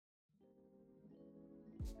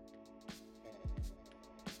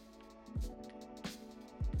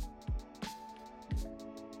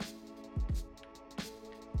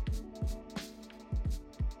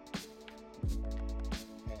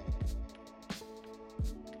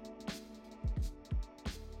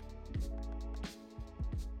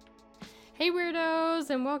Hey weirdos,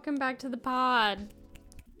 and welcome back to the pod.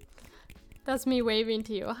 That's me waving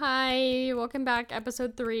to you. Hi, welcome back,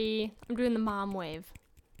 episode 3. I'm doing the mom wave.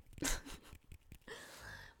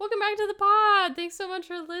 Welcome back to the pod. Thanks so much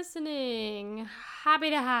for listening. Happy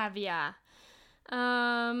to have ya.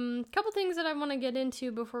 Couple things that I want to get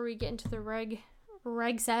into before we get into the reg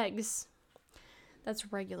segs.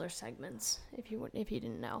 That's regular segments, if you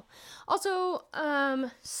didn't know. Also,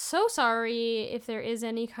 so sorry if there is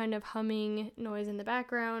any kind of humming noise in the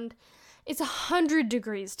background. It's 100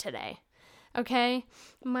 degrees today, okay?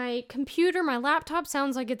 My laptop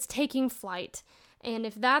sounds like it's taking flight. And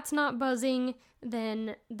if that's not buzzing,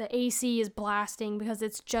 then the AC is blasting because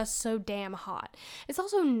it's just so damn hot. It's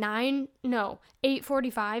also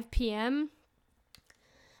 8:45 p.m.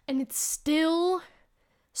 and it's still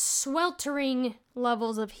sweltering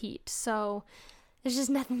levels of heat. So there's just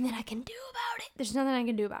nothing that I can do about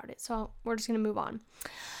it. So we're just going to move on.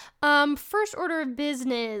 First order of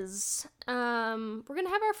business. We're going to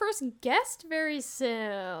have our first guest very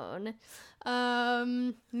soon.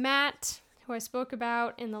 Matt, who I spoke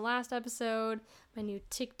about in the last episode, my new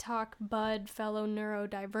TikTok bud, fellow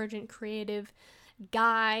neurodivergent creative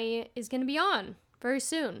guy, is going to be on very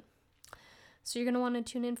soon. So you're going to want to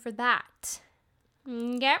tune in for that.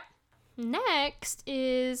 Yep. Next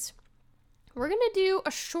is we're going to do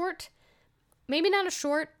a short, maybe not a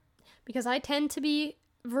short, because I tend to be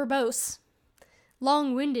verbose,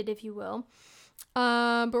 long-winded, if you will.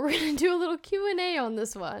 But we're going to do a little Q&A on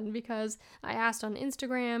this one because I asked on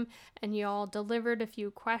Instagram and y'all delivered a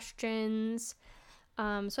few questions. So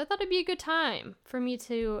I thought it'd be a good time for me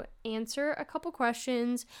to answer a couple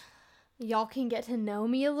questions. Y'all can get to know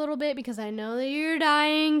me a little bit because I know that you're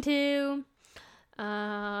dying to.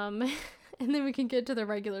 And then we can get to the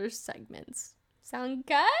regular segments. Sound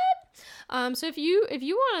good? So if you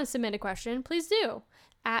want to submit a question, please do.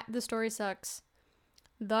 At The Story Sucks.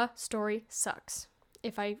 The Story Sucks.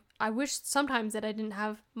 I wish sometimes that I didn't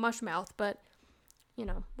have mush mouth, but you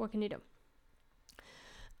know, what can you do?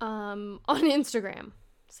 On Instagram,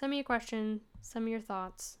 send me a question, send me your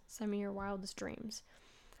thoughts, send me your wildest dreams,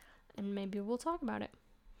 and maybe we'll talk about it.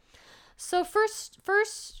 So first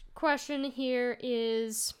question here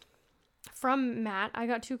is from Matt. I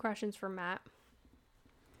got 2 questions from Matt.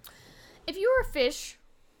 If you were a fish,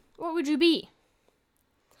 what would you be?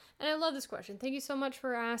 And I love this question. Thank you so much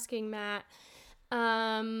for asking, Matt.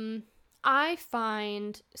 I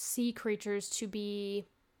find sea creatures to be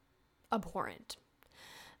abhorrent.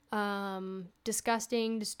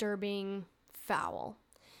 Disgusting, disturbing, foul.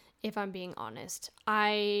 If I'm being honest.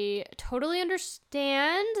 I totally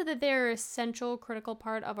understand that they're an essential, critical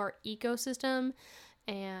part of our ecosystem,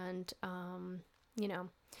 and,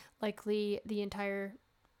 likely the entire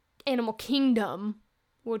animal kingdom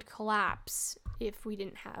would collapse if we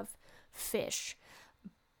didn't have fish.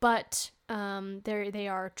 But they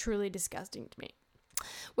are truly disgusting to me.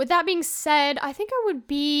 With that being said, I think I would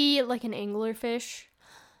be like an anglerfish,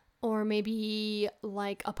 or maybe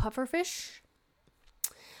like a pufferfish.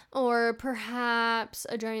 Or perhaps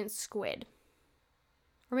a giant squid.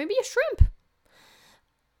 Or maybe a shrimp.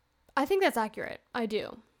 I think that's accurate. I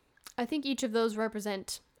do. I think each of those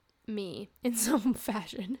represent me in some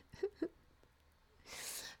fashion.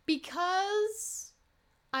 Because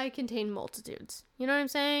I contain multitudes. You know what I'm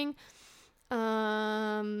saying?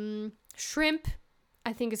 Shrimp,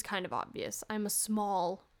 I think, is kind of obvious. I'm a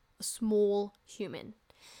small human.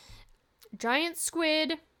 Giant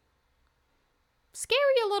squid, scary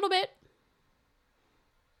a little bit.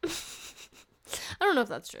 I don't know if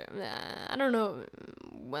that's true. I don't know.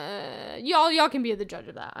 Y'all can be the judge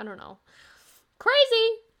of that. I don't know.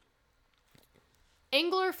 Crazy.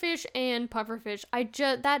 Anglerfish and pufferfish,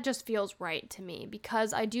 that just feels right to me,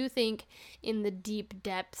 because I do think in the deep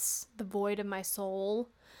depths, the void of my soul,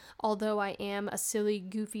 although I am a silly,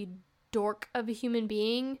 goofy dork of a human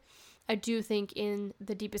being, I do think in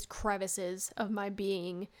the deepest crevices of my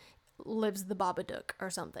being lives the Babadook or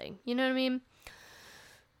something. You know what I mean?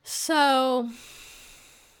 So,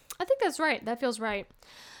 I think that's right. That feels right.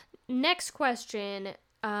 Next question.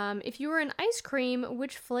 If you were an ice cream,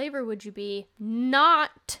 which flavor would you be?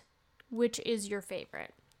 Not which is your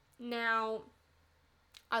favorite. Now,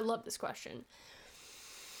 I love this question.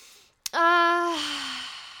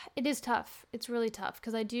 It is tough. It's really tough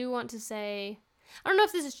because I do want to say, I don't know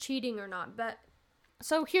if this is cheating or not, but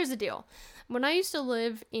so here's the deal. When I used to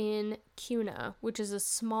live in Kuna, which is a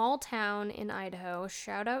small town in Idaho,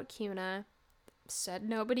 shout out Kuna, said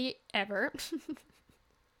nobody ever.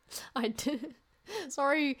 I did.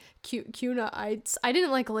 Sorry, Kuna. I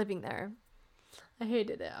didn't like living there. I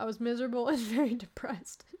hated it. I was miserable and very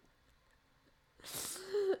depressed.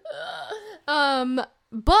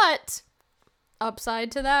 But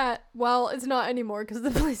upside to that, well, it's not anymore because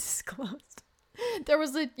the place is closed. There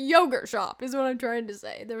was a yogurt shop, is what I'm trying to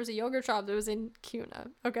say. There was a yogurt shop that was in Kuna,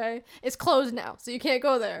 okay? It's closed now, so you can't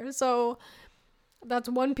go there. So that's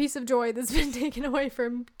one piece of joy that's been taken away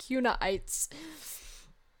from Kunaites.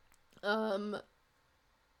 What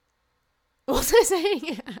was I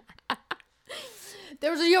saying?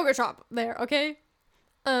 There was a yogurt shop there, okay?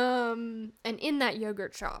 And in that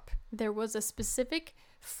yogurt shop, there was a specific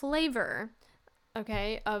flavor,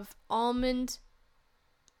 okay, of almond,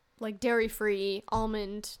 like dairy-free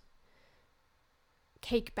almond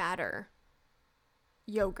cake batter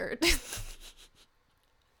yogurt.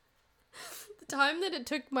 The time that it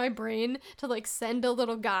took my brain to like send a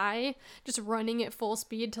little guy just running at full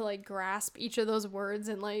speed to like grasp each of those words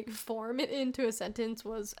and like form it into a sentence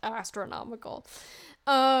was astronomical.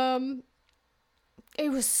 It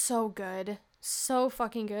was so good. So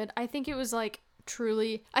fucking good. I think it was like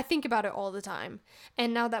truly, I think about it all the time.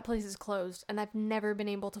 And now that place is closed and I've never been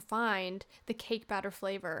able to find the cake batter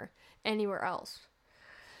flavor anywhere else.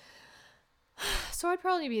 So I'd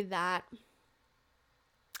probably be that.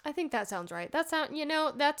 I think that sounds right. That's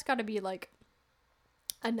got to be like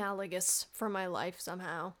analogous for my life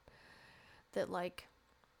somehow. That like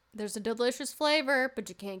there's a delicious flavor, but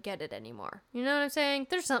you can't get it anymore. You know what I'm saying?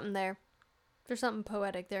 There's something there. There's something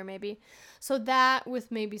poetic there, maybe. So that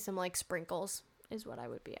with maybe some like sprinkles is what I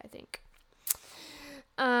would be, I think.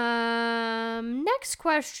 Next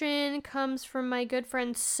question comes from my good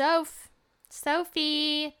friend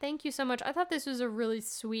Sophie. Thank you so much. I thought this was a really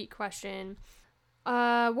sweet question.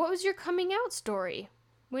 What was your coming out story?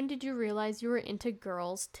 When did you realize you were into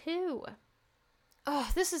girls too?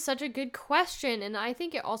 Oh, this is such a good question, and I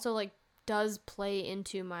think it also like does play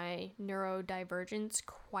into my neurodivergence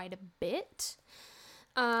quite a bit.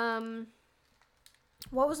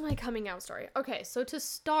 What was my coming out story? Okay, so to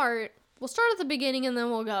start, we'll start at the beginning and then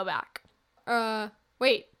we'll go back.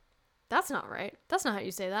 Wait, that's not right. That's not how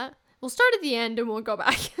you say that. We'll start at the end and we'll go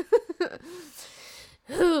back.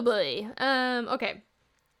 Oh boy. Okay.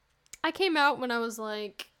 I came out when I was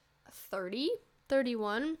like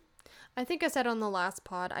 31. I think I said on the last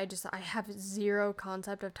pod, I have zero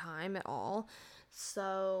concept of time at all.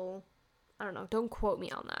 So, I don't know. Don't quote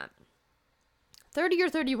me on that. 30 or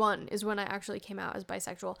 31 is when I actually came out as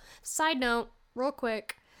bisexual. Side note, real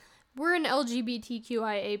quick. We're an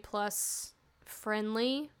LGBTQIA plus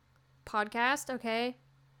friendly podcast, okay?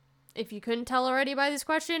 If you couldn't tell already by this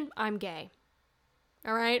question, I'm gay.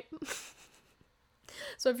 All right?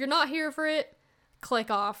 So if you're not here for it,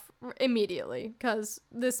 click off immediately because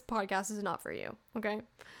this podcast is not for you, okay?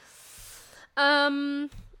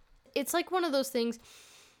 It's like one of those things.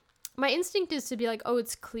 My instinct is to be like, oh,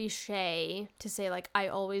 it's cliche to say like I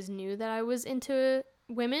always knew that I was into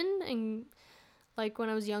women and like when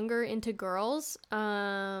I was younger into girls.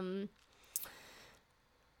 But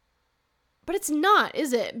it's not,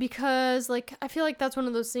 is it? Because like I feel like that's one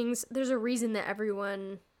of those things. There's a reason that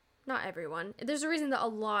not everyone. There's a reason that a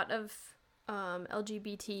lot of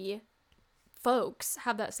LGBT folks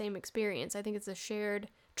have that same experience. I think it's a shared,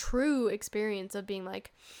 true experience of being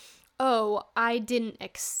like, oh, I didn't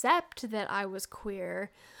accept that I was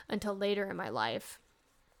queer until later in my life.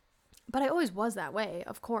 But I always was that way,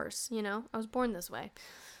 of course, you know? I was born this way.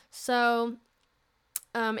 So,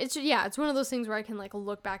 it's one of those things where I can, like,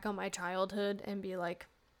 look back on my childhood and be like,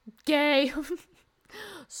 gay!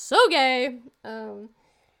 So gay! And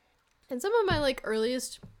some of my, like,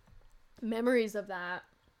 earliest memories of that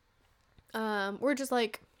were just,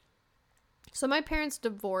 like, so my parents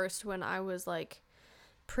divorced when I was, like,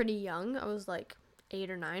 pretty young. I was, like, 8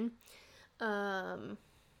 or 9.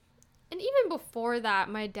 And even before that,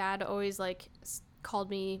 my dad always, like, called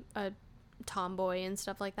me a tomboy and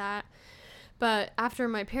stuff like that. But after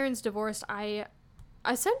my parents divorced, I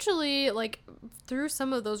essentially, like, through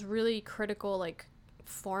some of those really critical, like,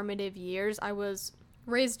 formative years, I was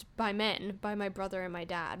raised by men, by my brother and my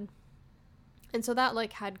dad. And so that,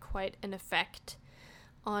 like, had quite an effect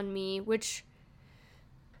on me, which,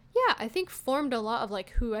 yeah, I think formed a lot of, like,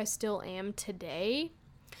 who I still am today.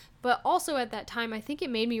 But also at that time, I think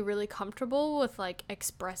it made me really comfortable with, like,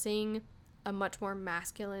 expressing a much more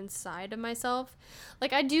masculine side of myself.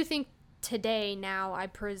 Like, I do think today, now, I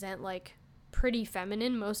present, like, pretty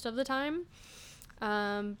feminine most of the time.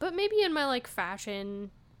 But maybe in my, like,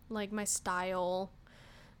 fashion, like, my style,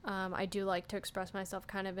 I do like to express myself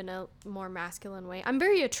kind of in a more masculine way. I'm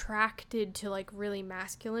very attracted to, like, really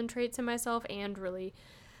masculine traits in myself and really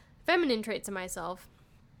feminine traits in myself.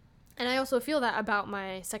 And I also feel that about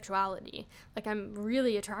my sexuality. Like, I'm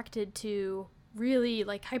really attracted to really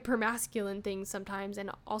like hyper masculine things sometimes,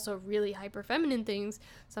 and also really hyper feminine things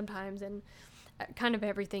sometimes, and kind of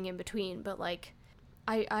everything in between. But like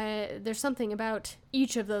I there's something about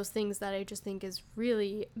each of those things that I just think is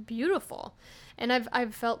really beautiful, and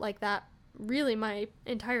I've felt like that really my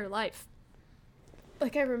entire life.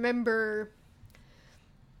 Like, I remember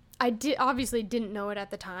I obviously didn't know it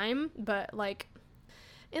at the time, but like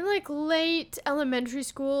in like late elementary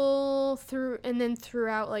school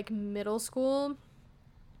throughout like middle school,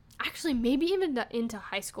 actually maybe even into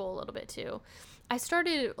high school a little bit too, I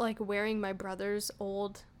started like wearing my brother's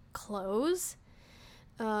old clothes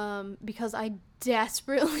because I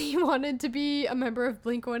desperately wanted to be a member of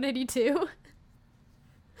Blink-182.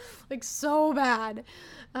 Like, so bad.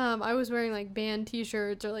 I was wearing like band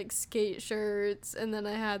t-shirts or like skate shirts, and then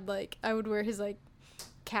I would wear his like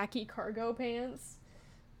khaki cargo pants.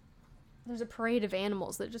 There's a parade of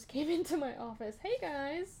animals that just came into my office. Hey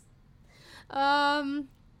guys. And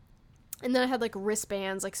then I had like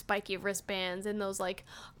wristbands, like spiky wristbands, and those like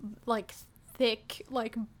thick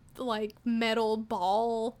like metal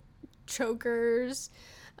ball chokers.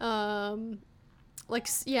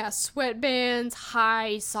 Sweatbands,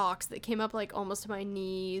 high socks that came up like almost to my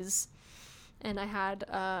knees, and I had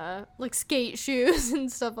like skate shoes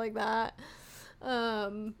and stuff like that.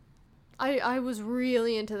 I was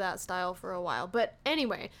really into that style for a while. But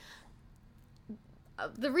anyway,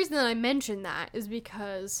 the reason that I mention that is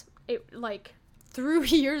because it, like, through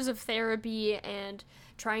years of therapy and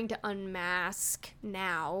trying to unmask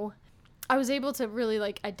now, I was able to really,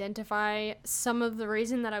 like, identify some of the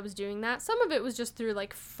reason that I was doing that. Some of it was just through,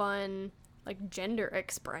 like, fun, like, gender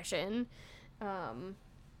expression,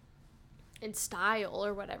 and style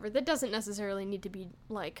or whatever. That doesn't necessarily need to be,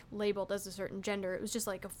 like, labeled as a certain gender. It was just,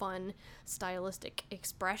 like, a fun stylistic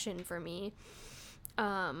expression for me.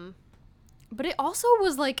 But it also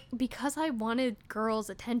was, like, because I wanted girls'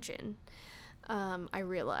 attention, I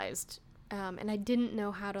realized. And I didn't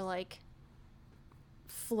know how to, like,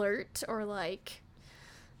 flirt or, like,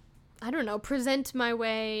 I don't know, present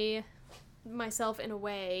myself in a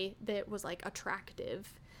way that was, like,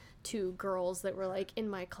 attractive to girls that were, like, in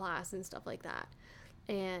my class and stuff like that.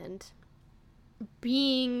 And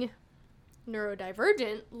being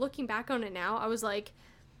neurodivergent, looking back on it now, I was, like,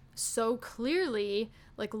 so clearly,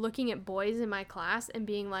 like, looking at boys in my class and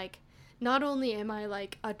being like, not only am I,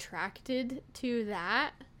 like, attracted to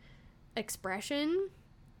that expression,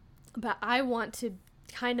 but I want to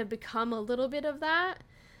kind of become a little bit of that,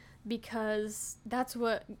 because that's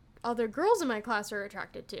what other girls in my class are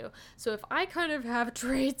attracted to. So if I kind of have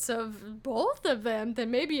traits of both of them,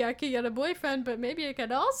 then maybe I could get a boyfriend, but maybe I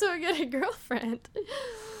could also get a girlfriend. It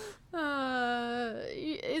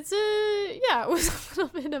was a little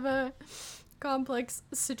bit of a complex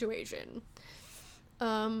situation.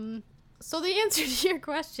 So the answer to your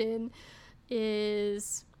question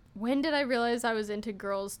is, when did I realize I was into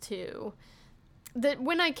girls too? That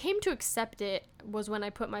when I came to accept it was when I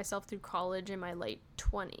put myself through college in my late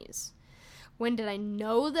 20s. When did I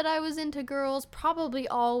know that I was into girls? Probably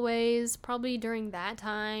always. Probably during that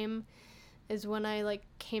time is when I, like,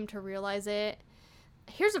 came to realize it.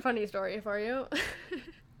 Here's a funny story for you.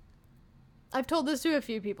 I've told this to a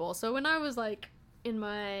few people. So when I was, like,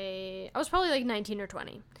 I was probably, like, 19 or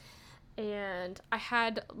 20. And I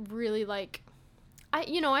had really, like, I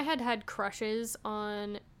had crushes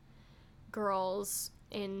on girls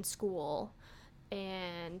in school,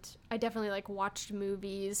 and I definitely, like, watched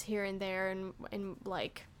movies here and there, and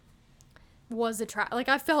like, was attracted, like,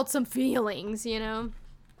 I felt some feelings,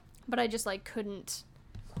 but I just, like, couldn't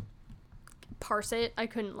parse it. I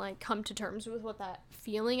couldn't, like, come to terms with what that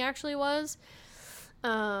feeling actually was.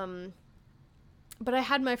 But I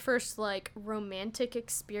had my first, like, romantic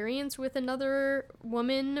experience with another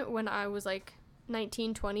woman when I was, like,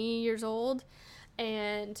 19, 20 years old,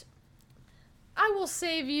 and I will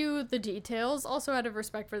save you the details, also out of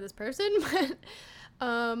respect for this person,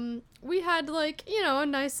 but we had, like, a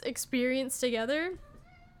nice experience together.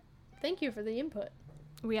 Thank you for the input.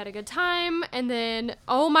 We had a good time, and then,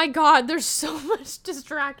 oh my god, there's so much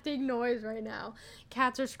distracting noise right now.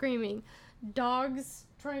 Cats are screaming. Dogs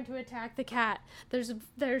trying to attack the cat.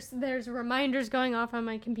 There's reminders going off on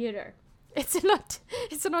my computer. It's an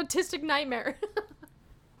autistic nightmare.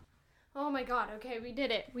 Oh my god, okay, we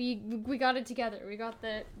did it. We got it together. We got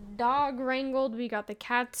the dog wrangled, we got the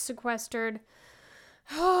cat sequestered.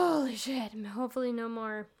 Holy shit, hopefully no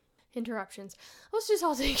more interruptions. Let's just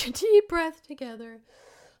all take a deep breath together.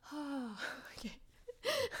 Oh, okay.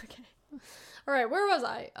 Alright, where was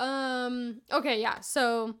I? Okay, yeah,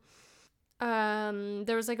 so,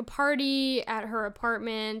 there was, like, a party at her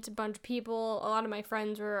apartment, a bunch of people, a lot of my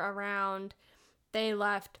friends were around, They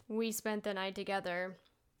left. We spent the night together.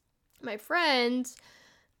 My friends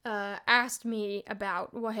asked me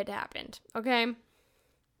about what had happened, okay?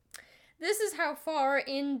 This is how far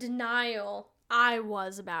in denial I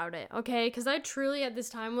was about it, okay? Because I truly at this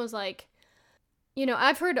time was like,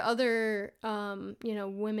 I've heard other,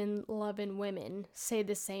 women loving women say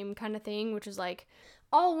the same kind of thing, which is like,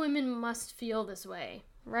 all women must feel this way,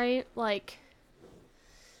 right? Like,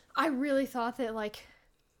 I really thought that, like,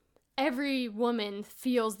 every woman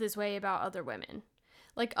feels this way about other women.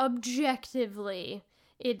 Like, objectively,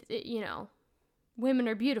 women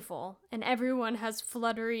are beautiful, and everyone has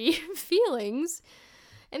fluttery feelings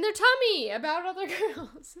in their tummy about other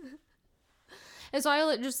girls. And so I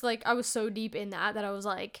was so deep in that I was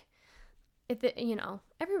like,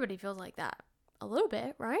 everybody feels like that a little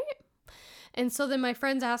bit, right? And so then my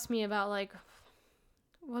friends asked me about, like,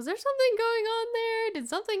 was there something going on there? Did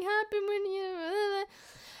something happen when you...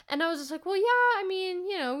 And I was just like, well, yeah, I mean,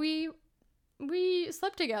 we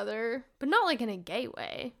slept together, but not, like, in a gay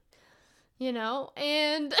way,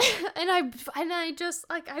 and I just,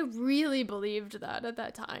 like, I really believed that at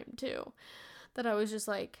that time, too. That I was just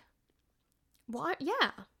like, what?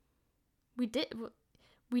 Yeah, we did,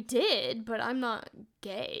 but I'm not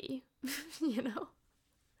gay,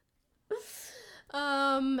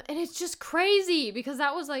 And it's just crazy because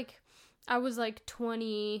I was like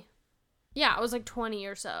 20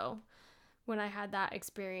 or so when I had that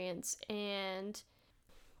experience. And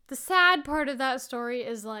the sad part of that story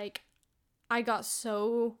is, like, I got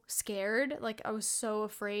so scared. Like, I was so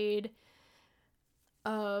afraid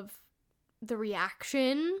of the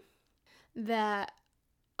reaction that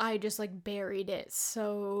I just, like, buried it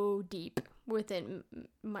so deep within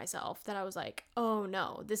myself that I was like, oh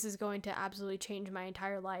no, this is going to absolutely change my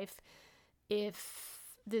entire life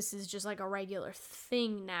if this is just, like, a regular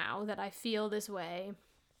thing now that I feel this way.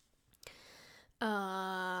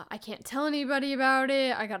 I can't tell anybody about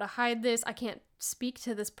it. I gotta hide this. I can't speak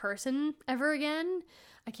to this person ever again.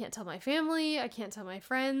 I can't tell my family. I can't tell my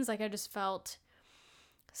friends. Like, I just felt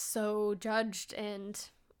so judged and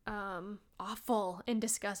awful and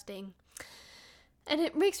disgusting. And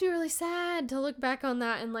it makes me really sad to look back on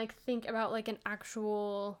that and, like, think about, like, an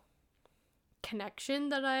actual connection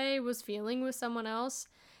that I was feeling with someone else,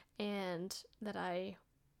 and that I,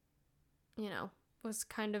 was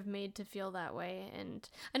kind of made to feel that way. And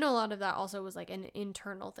I know a lot of that also was, like, an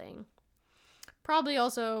internal thing. Probably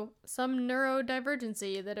also some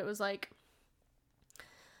neurodivergency that it was like,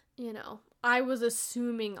 I was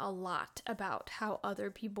assuming a lot about how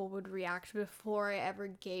other people would react before I ever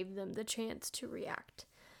gave them the chance to react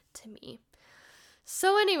to me.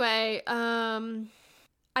 So anyway,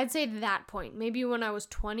 I'd say that point, maybe when I was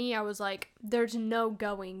 20, I was like, there's no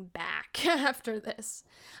going back after this.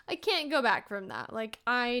 I can't go back from that. Like,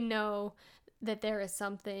 I know that there is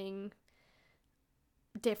something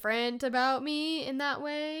different about me in that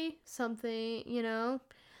way. Something,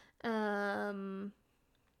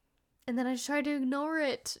 and then I just tried to ignore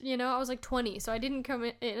it. I was like 20, so I didn't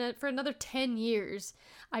come in for another 10 years.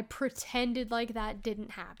 I pretended like that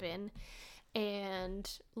didn't happen and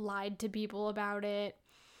lied to people about it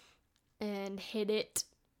and hid it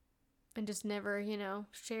and just never,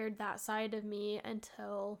 shared that side of me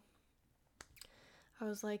until I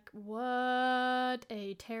was like, what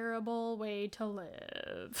a terrible way to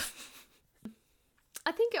live.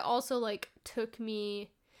 I think it also, like, took me...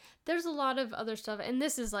 There's a lot of other stuff, and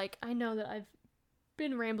this is, like, I know that I've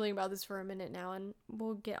been rambling about this for a minute now, and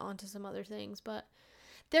we'll get onto some other things, but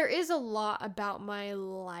there is a lot about my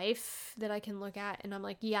life that I can look at, and I'm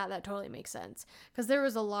like, yeah, that totally makes sense, because there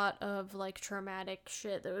was a lot of, like, traumatic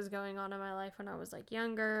shit that was going on in my life when I was, like,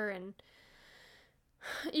 younger, and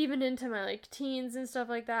even into my, like, teens and stuff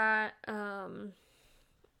like that,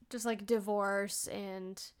 just, like, divorce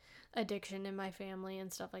and addiction in my family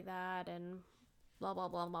and stuff like that, and blah, blah,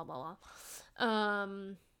 blah, blah, blah, blah,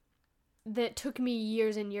 that took me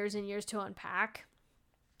years and years and years to unpack.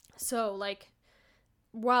 So, like,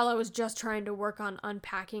 while I was just trying to work on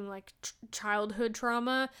unpacking, like, childhood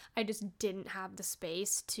trauma, I just didn't have the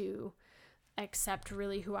space to accept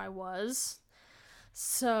really who I was.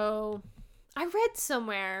 So, I read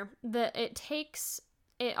somewhere that it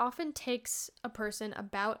often takes a person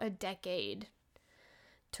about a decade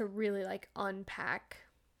to really, like, unpack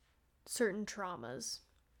certain traumas.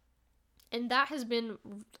 And that has been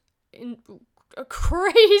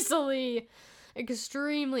crazily,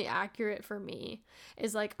 extremely accurate for me.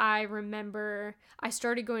 Is, like, I remember I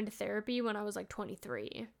started going to therapy when I was, like,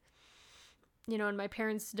 23. And my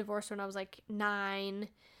parents divorced when I was, like, 9.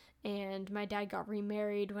 And my dad got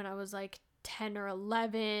remarried when I was, like, 10 or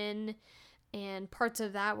 11. And parts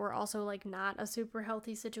of that were also like not a super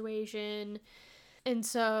healthy situation. And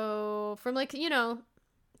so from like,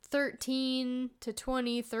 13 to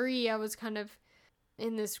 23, I was kind of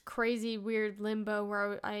in this crazy weird limbo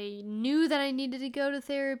where I knew that I needed to go to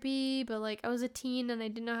therapy, but like I was a teen and I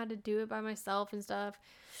didn't know how to do it by myself and stuff.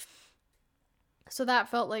 So that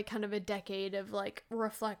felt like kind of a decade of like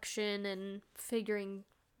reflection and figuring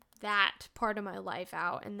that part of my life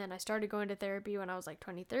out. And then I started going to therapy when I was like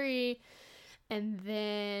 23. And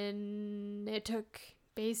then it took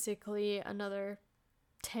basically another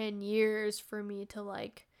 10 years for me to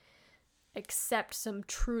like accept some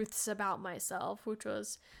truths about myself, which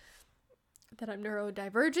was that I'm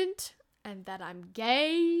neurodivergent and that I'm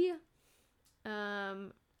gay.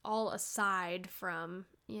 All aside from,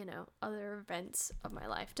 other events of my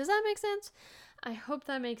life. Does that make sense? I hope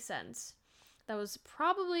that makes sense. That was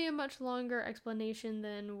probably a much longer explanation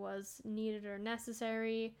than was needed or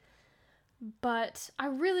necessary. But I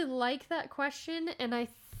really like that question, and I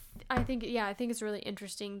think it's really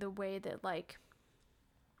interesting the way that, like,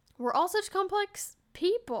 we're all such complex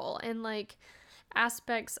people, and, like,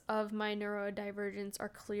 aspects of my neurodivergence are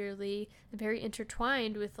clearly very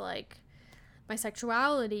intertwined with, like, my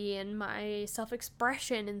sexuality and my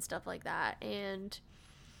self-expression and stuff like that. And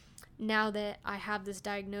now that I have this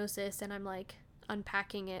diagnosis and I'm, like,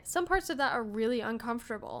 unpacking it, some parts of that are really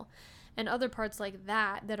uncomfortable. And other parts like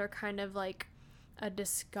that are kind of like a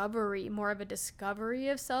discovery, more of a discovery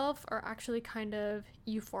of self, are actually kind of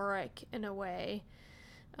euphoric in a way,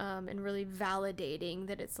 and really validating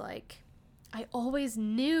that it's like, I always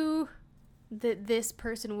knew that this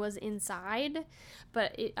person was inside,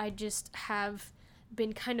 but I just have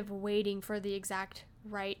been kind of waiting for the exact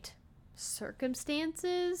right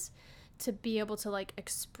circumstances to be able to like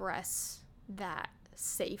express that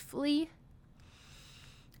safely.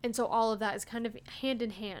 And so all of that is kind of hand in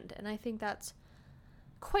hand, and I think that's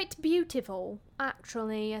quite beautiful,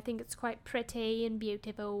 actually. I think it's quite pretty and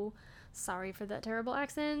beautiful. Sorry for that terrible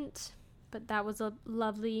accent, but that was a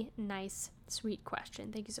lovely, nice, sweet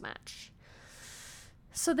question. Thank you so much.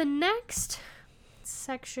 So the next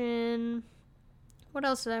section, what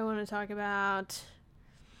else did I want to talk about?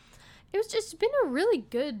 It's just been a really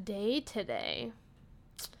good day today.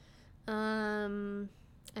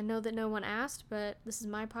 I know that no one asked, but this is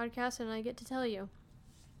my podcast and I get to tell you.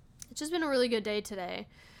 It's just been a really good day today.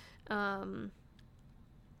 Was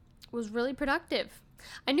really productive.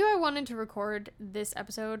 I knew I wanted to record this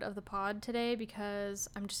episode of the pod today because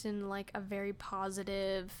I'm just in like a very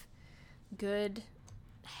positive, good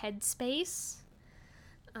headspace.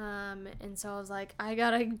 And so I was like, I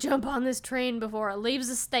gotta jump on this train before it leaves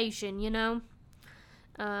the station,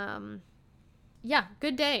 Yeah,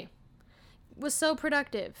 good day. Was so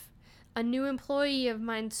productive. A new employee of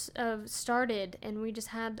mine started, and we just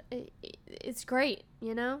had, it's great,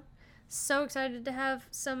 So excited to have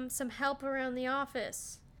some help around the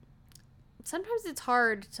office. Sometimes it's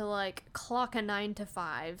hard to like clock a 9 to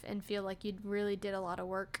 5 and feel like you really did a lot of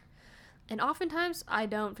work. And oftentimes, I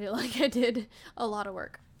don't feel like I did a lot of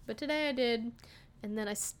work. But today I did. And then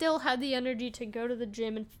I still had the energy to go to the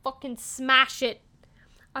gym and fucking smash it.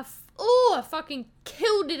 I fucking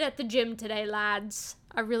killed it at the gym today, lads.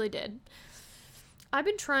 I really did. I've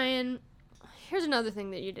been trying... Here's another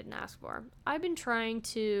thing that you didn't ask for. I've been trying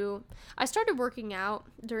to... I started working out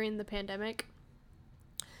during the pandemic.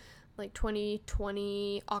 Like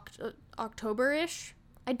 2020, October-ish.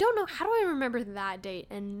 I don't know, how do I remember that date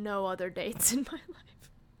and no other dates in my life?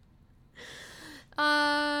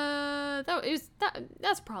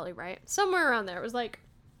 That's probably right. Somewhere around there. It was like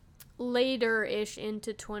later-ish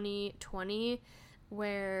into 2020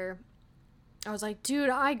 where I was like,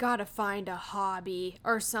 dude, I gotta find a hobby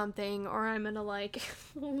or something or I'm gonna like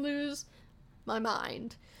lose my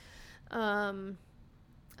mind. So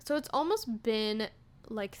it's almost been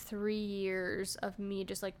like 3 years of me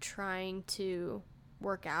just like trying to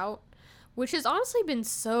work out, which has honestly been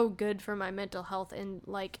so good for my mental health and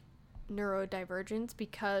like neurodivergence,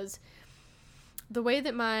 because the way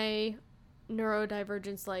that my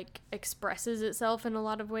neurodivergence like expresses itself in a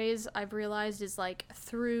lot of ways, I've realized, is like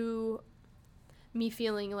through me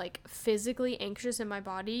feeling like physically anxious in my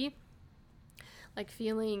body, like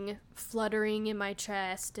feeling fluttering in my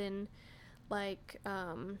chest and like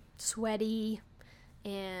sweaty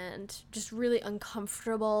and just really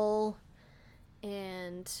uncomfortable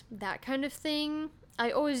and that kind of thing. I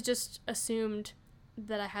always just assumed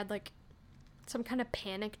that I had like some kind of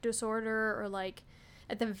panic disorder or like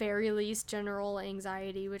at the very least general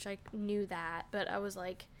anxiety, which I knew that, but I was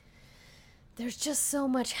like, there's just so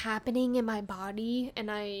much happening in my body. And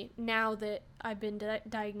now that I've been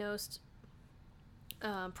diagnosed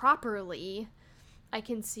properly, I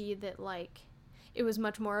can see that, like, it was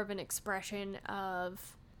much more of an expression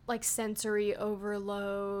of, like, sensory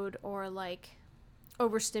overload or, like,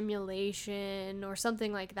 overstimulation or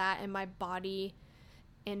something like that, and my body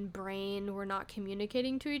and brain were not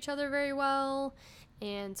communicating to each other very well,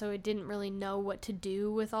 and so it didn't really know what to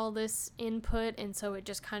do with all this input, and so it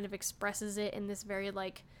just kind of expresses it in this very,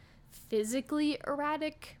 like, physically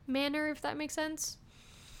erratic manner, if that makes sense.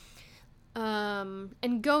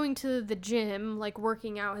 And going to the gym, like,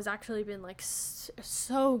 working out has actually been, like,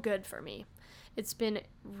 so good for me. It's been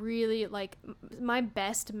really, like, my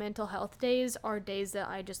best mental health days are days that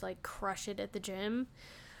I just, like, crush it at the gym,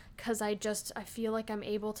 because I feel like I'm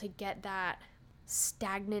able to get that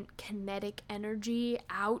stagnant kinetic energy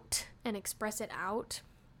out and express it out.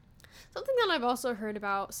 Something that I've also heard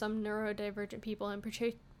about some neurodivergent people, and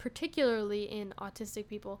particularly in autistic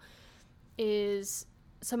people, is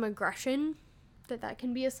some aggression, that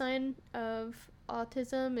can be a sign of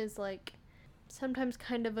autism, is, like, sometimes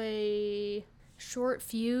kind of a short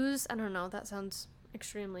fuse. I don't know, that sounds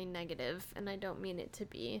extremely negative, and I don't mean it to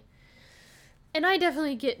be. And I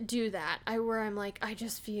definitely do that, where I'm like, I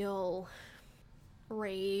just feel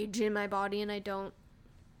rage in my body, and I don't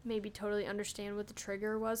maybe totally understand what the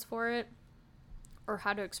trigger was for it, or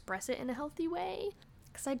how to express it in a healthy way.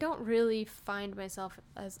 Because I don't really find myself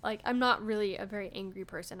as, like, I'm not really a very angry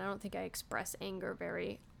person. I don't think I express anger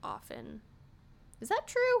very often. Is that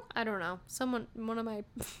true? I don't know. One of my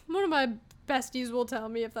besties will tell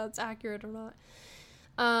me if that's accurate or not.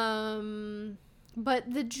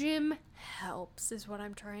 But the gym helps, is what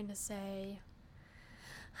I'm trying to say.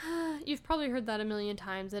 You've probably heard that a million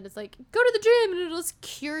times, that it's like, go to the gym and it'll just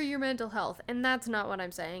cure your mental health. And that's not what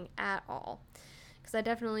I'm saying at all. Because I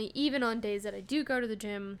definitely, even on days that I do go to the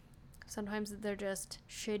gym, sometimes they're just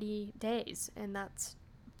shitty days, and that's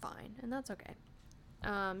fine, and that's okay.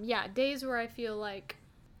 Days where I feel like,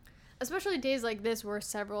 especially days like this where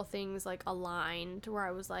several things, like, aligned, where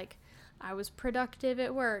I was like, I was productive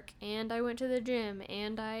at work, and I went to the gym,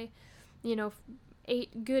 and I,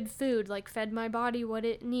 ate good food, like, fed my body what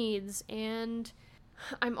it needs, and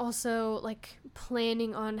I'm also, like,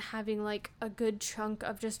 planning on having, like, a good chunk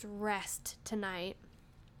of just rest tonight.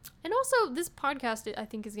 And also, this podcast, I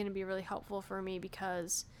think, is going to be really helpful for me,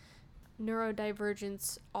 because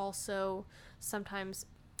neurodivergence also sometimes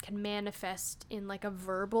can manifest in, like, a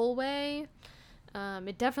verbal way.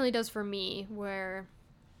 It definitely does for me, where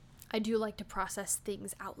I do like to process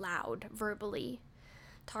things out loud, verbally.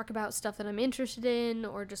 Talk about stuff that I'm interested in,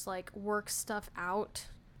 or just, like, work stuff out.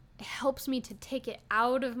 It helps me to take it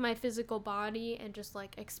out of my physical body and just,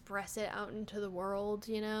 like, express it out into the world,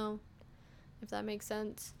 if that makes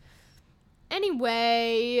sense.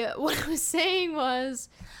 Anyway, what I was saying was,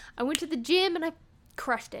 I went to the gym and I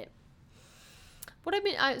crushed it.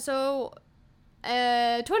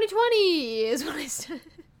 2020 is when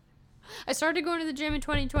I started going to the gym in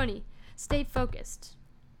 2020. Stay focused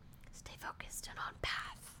and on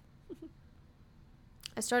path.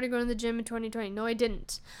 I started going to the gym in 2020. No, I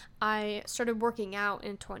didn't. I started working out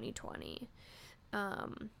in 2020,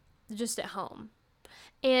 just at home.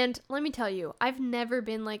 And let me tell you, I've never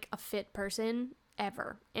been, like, a fit person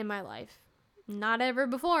ever in my life. Not ever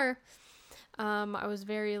before. I was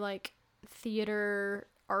very, like, theater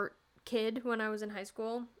art kid when I was in high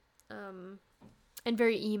school, and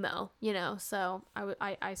very emo, so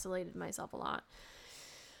I isolated myself a lot.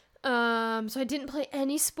 So I didn't play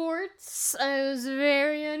any sports. I was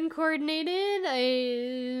very uncoordinated.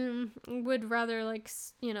 I would rather, like,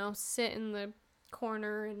 sit in the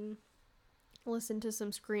corner and listen to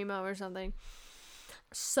some screamo or something.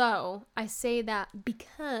 So I say that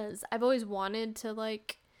because I've always wanted to,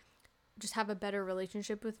 like, just have a better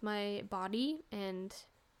relationship with my body and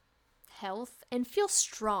health, and feel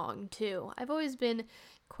strong too. I've always been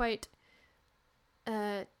quite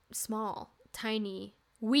small, tiny,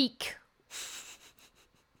 weak.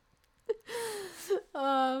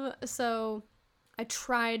 So I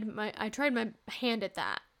tried my hand at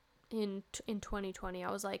that in 2020.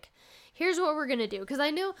 I was like, here's what we're gonna do, because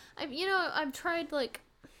I knew I've tried, like,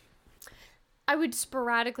 I would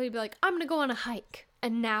sporadically be like, I'm gonna go on a hike,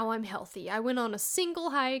 and now I'm healthy. I went on a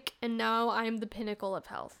single hike, and now I'm the pinnacle of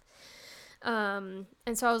health. And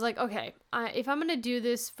so I was like, okay, if I'm gonna do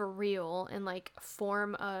this for real and, like,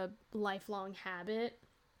 form a lifelong habit,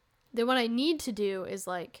 then what I need to do is,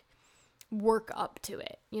 like, work up to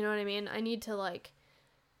it. You know what I mean? I need to, like,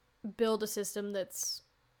 build a system that's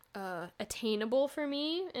attainable for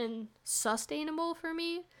me and sustainable for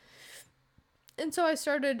me. And so I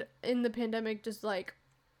started in the pandemic just, like,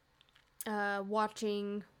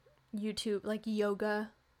 watching YouTube, like,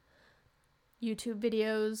 yoga YouTube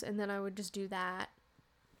videos, and then I would just do that,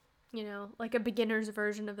 you know, like a beginner's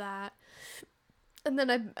version of that. And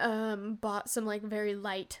then I bought some like very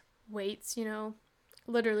light weights, you know,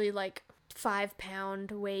 literally like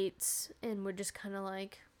 5-pound weights, and would just kind of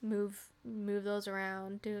like move those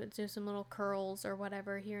around, do some little curls or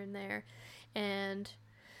whatever here and there, and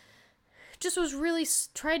just was really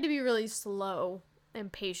tried to be really slow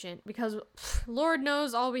and patient, because Lord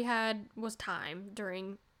knows all we had was time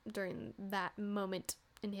during that moment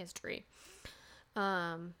in history.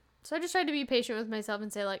 So I just tried to be patient with myself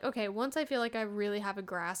and say, like, okay, once I feel like I really have a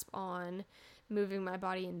grasp on moving my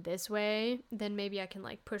body in this way, then maybe I can,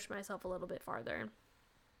 like, push myself a little bit farther.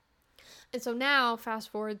 And so now, fast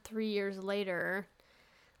forward 3 years later,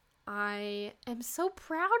 I am so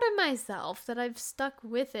proud of myself that I've stuck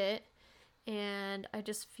with it, and I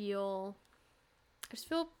just feel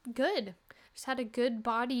good. I just had a good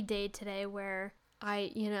body day today where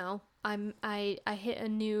I hit a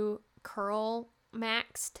new curl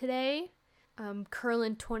max today. I'm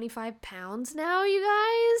curling 25 pounds now, you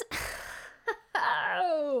guys.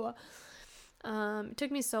 It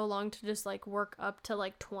took me so long to just like work up to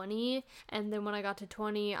like 20, and then when I got to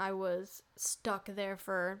 20, I was stuck there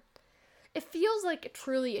for, it feels like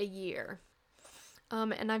truly a year.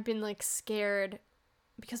 And I've been like scared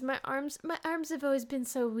because my arms have always been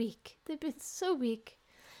so weak. They've been so weak.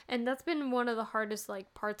 And that's been one of the hardest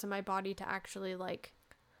like parts of my body to actually like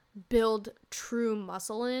build true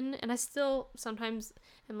muscle in. And I still sometimes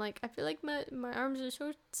am like, I feel like my arms are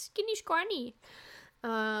so skinny scrawny.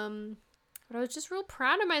 But I was just real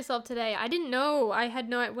proud of myself today. I didn't know.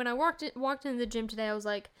 When I walked into the gym today, I was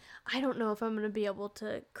like, I don't know if I'm going to be able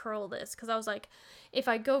to curl this. Because I was like, if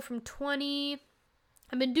I go from 20,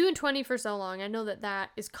 I've been doing 20 for so long. I know that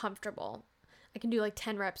is comfortable. I can do like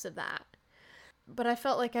 10 reps of that. But I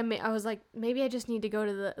felt like I was like, maybe I just need to go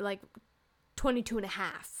to the like 22 and a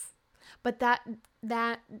half. But that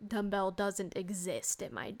dumbbell doesn't exist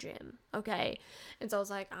in my gym, okay? And so I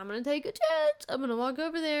was like, I'm going to take a chance. I'm going to walk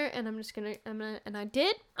over there, and and I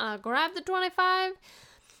did. I grabbed the 25.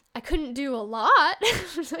 I couldn't do a lot.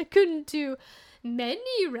 I couldn't do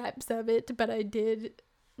many reps of it, but I did,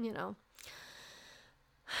 you know.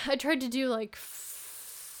 I tried to do like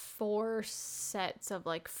 4 sets of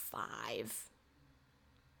like 5.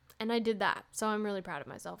 And I did that. So I'm really proud of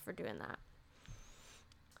myself for doing that.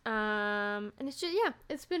 And it's just, yeah,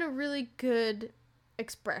 it's been a really good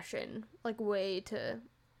expression, like way to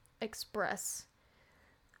express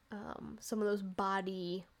some of those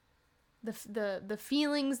body, the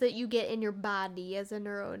feelings that you get in your body as a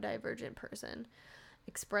neurodivergent person.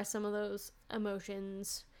 Express some of those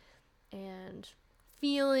emotions and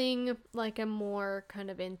feeling like I'm more kind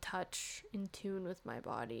of in touch, in tune with my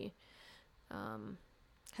body,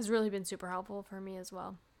 has really been super helpful for me as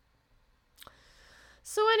well.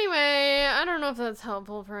 So anyway, I don't know if that's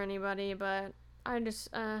helpful for anybody, but I just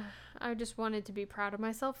wanted to be proud of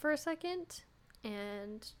myself for a second,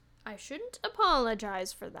 and I shouldn't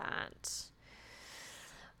apologize for that.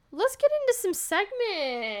 Let's get into some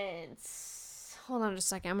segments. Hold on just a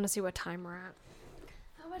second. I'm going to see what time we're at.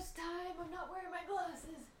 How much time? I'm not wearing my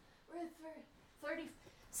glasses. We're at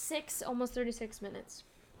 36, almost 36 minutes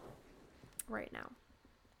right now.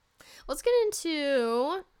 Let's get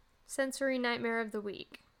into sensory nightmare of the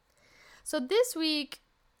week. So this week,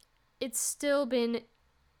 it's still been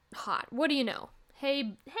hot. What do you know?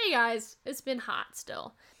 Hey guys, it's been hot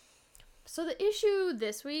still. So the issue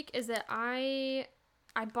this week is that I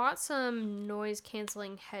bought some noise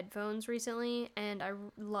canceling headphones recently, and I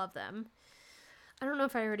love them. I don't know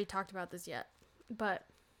if I already talked about this yet, but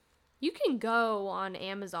you can go on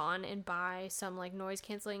Amazon and buy some like noise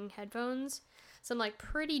canceling headphones, some like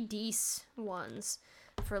pretty decent ones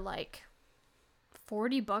for like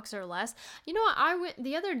 $40 or less. You know what? I went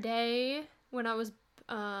the other day when I was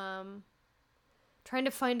trying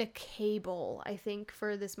to find a cable, I think,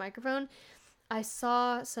 for this microphone. I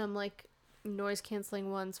saw some like noise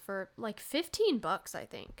canceling ones for like $15, I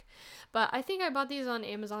think. But I think I bought these on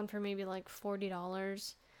Amazon for maybe like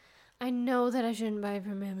 $40. I know that I shouldn't buy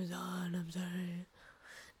from Amazon. I'm sorry.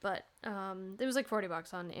 But it was like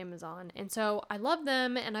 $40 on Amazon. And so I love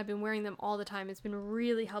them, and I've been wearing them all the time. It's been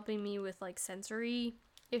really helping me with like sensory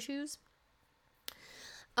issues.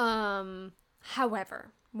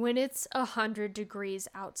 However, when it's 100 degrees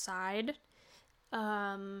outside,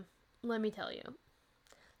 let me tell you.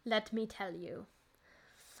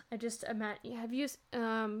 I just imagine, have you,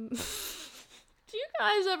 do you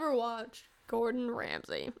guys ever watch Gordon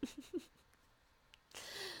Ramsay?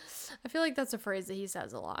 I feel like that's a phrase that he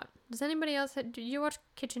says a lot. Does anybody else, do you watch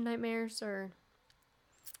Kitchen Nightmares, or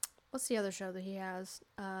what's the other show that he has?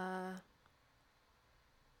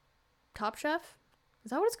 Top Chef?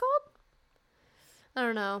 Is that what it's called? I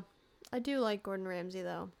don't know. I do like Gordon Ramsay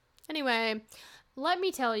though. Anyway, let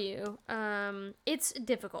me tell you, it's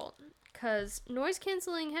difficult because noise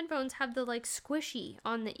canceling headphones have the like squishy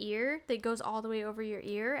on the ear that goes all the way over your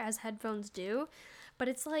ear as headphones do, but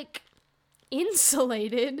it's like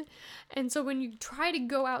insulated. And so when you try to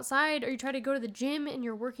go outside or you try to go to the gym and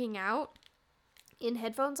you're working out in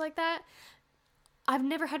headphones like that, I've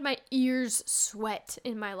never had my ears sweat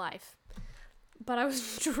in my life, but I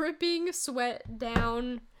was dripping sweat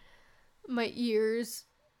down my ears,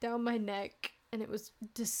 down my neck, and it was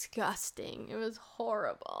disgusting. It was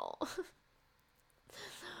horrible.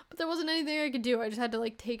 But there wasn't anything I could do. I just had to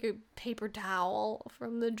like take a paper towel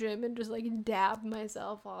from the gym and just like dab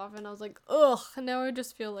myself off, and I was like, ugh, now I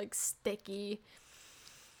just feel like sticky.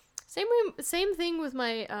 Same thing with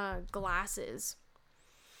my glasses.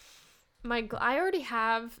 I already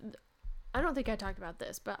have, I don't think I talked about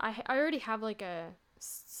this, but I already have like a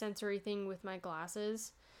sensory thing with my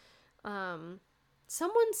glasses. Someone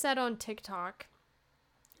said on TikTok,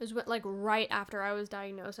 it was like right after I was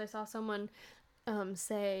diagnosed, I saw someone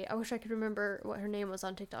say, I wish I could remember what her name was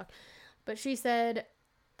on TikTok, but she said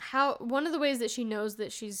one of the ways that she knows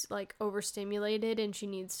that she's like overstimulated and she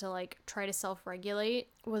needs to like try to self-regulate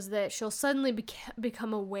was that she'll suddenly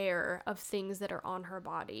become aware of things that are on her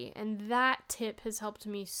body. And that tip has helped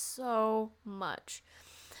me so much,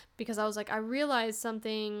 because I was like, I realized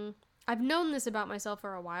something. I've known this about myself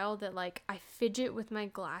for a while, that like I fidget with my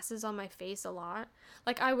glasses on my face a lot.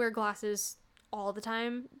 Like I wear glasses all the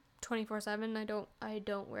time, 24/7. I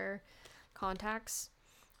don't wear contacts.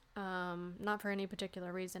 Not for any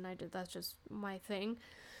particular reason. That's just my thing.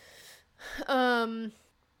 But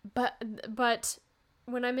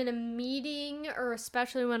when I'm in a meeting, or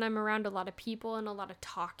especially when I'm around a lot of people and a lot of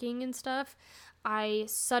talking and stuff, I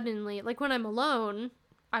suddenly, like when I'm alone,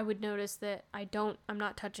 I would notice that I'm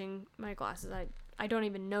not touching my glasses. I don't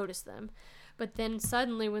even notice them. But then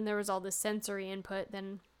suddenly when there was all this sensory input,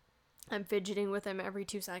 then I'm fidgeting with them every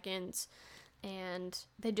 2 seconds, and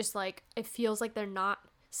they just like, it feels like they're not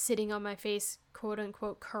sitting on my face, quote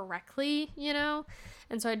unquote, correctly, you know?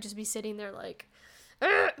 And so I'd just be sitting there like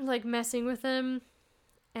messing with them,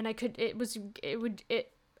 and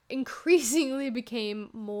it increasingly became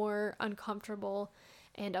more uncomfortable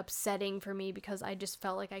and upsetting for me, because I just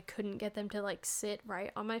felt like I couldn't get them to like sit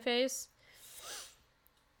right on my face.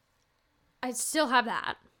 I still have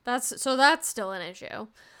that. That's still an issue.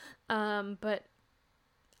 But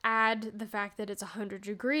add the fact that it's 100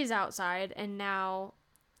 degrees outside, and now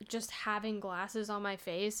just having glasses on my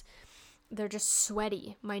face, they're just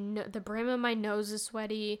sweaty. The brim of my nose is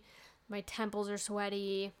sweaty. My temples are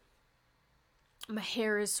sweaty. My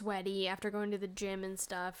hair is sweaty after going to the gym and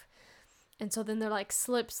stuff. And so then they're like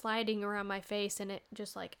sliding around my face, and it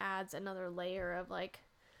just like adds another layer of like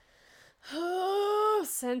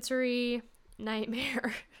sensory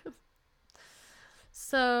nightmare.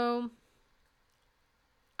 So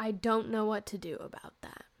I don't know what to do about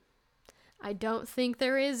that. I don't think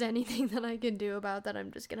there is anything that I can do about that. I'm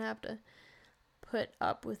just gonna have to put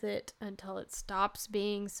up with it until it stops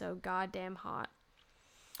being so goddamn hot.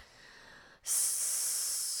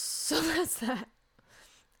 So that's that.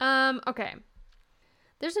 Okay.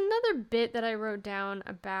 There's another bit that I wrote down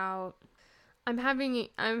about I'm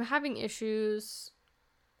having issues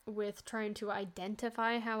with trying to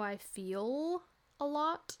identify how I feel a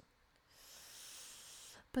lot.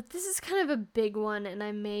 But this is kind of a big one, and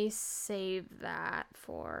I may save that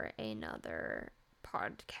for another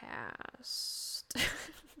podcast.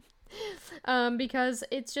 Because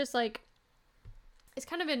it's just like, it's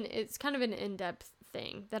kind of an in-depth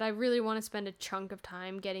thing that I really want to spend a chunk of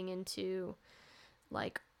time getting into.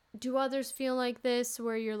 Like, do others feel like this,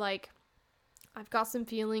 where you're like, I've got some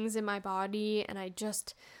feelings in my body, and I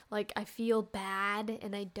just, like, I feel bad,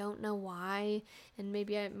 and I don't know why, and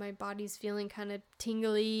maybe my body's feeling kind of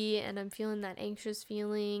tingly, and I'm feeling that anxious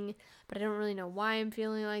feeling, but I don't really know why I'm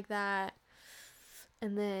feeling like that,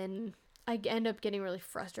 and then I end up getting really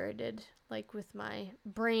frustrated, like, with my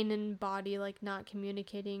brain and body, like, not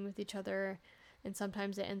communicating with each other, and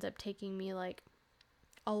sometimes it ends up taking me, like,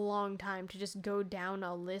 a long time to just go down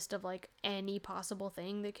a list of like any possible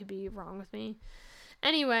thing that could be wrong with me.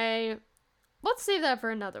 Anyway, let's save that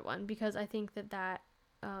for another one, because I think that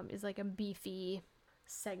is like a beefy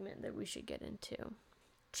segment that we should get into.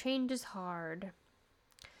 Change is hard.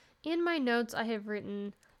 In my notes, I have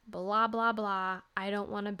written blah blah blah. I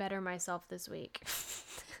don't want to better myself this week.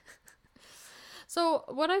 So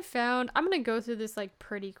what I found, I'm gonna go through this like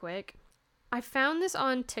pretty quick. I found this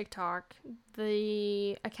on TikTok.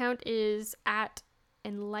 The account is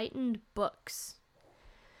 @EnlightenedBooks.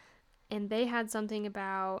 and they had something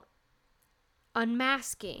about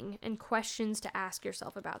unmasking and questions to ask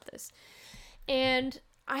yourself about this. And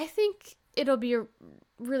I think it'll be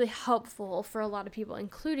really helpful for a lot of people,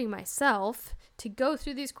 including myself, to go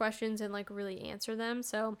through these questions and like really answer them.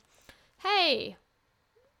 So, hey,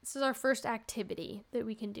 this is our first activity that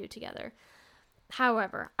we can do together.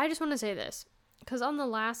 However, I just want to say this, because on the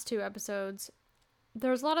last 2 episodes,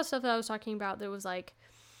 there was a lot of stuff that I was talking about that was like,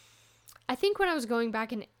 I think when I was going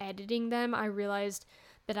back and editing them, I realized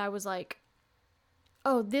that I was like,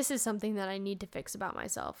 oh, this is something that I need to fix about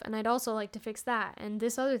myself. And I'd also like to fix that and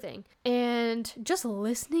this other thing. And just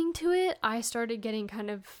listening to it, I started getting kind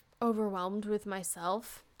of overwhelmed with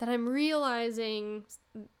myself, that I'm realizing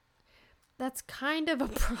that's kind of a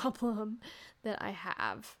problem that I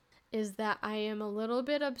have, is that I am a little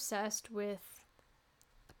bit obsessed with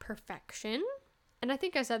perfection. And I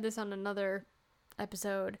think I said this on another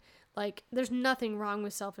episode. Like, there's nothing wrong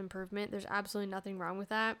with self-improvement. There's absolutely nothing wrong with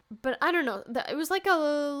that. But I don't know. It was like a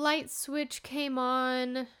light switch came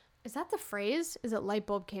on. Is that the phrase? Is it light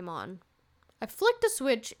bulb came on? I flicked a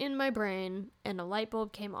switch in my brain and a light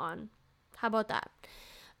bulb came on. How about that?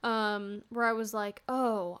 Where I was like,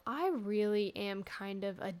 oh, I really am kind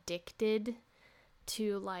of addicted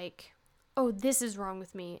to like, oh, this is wrong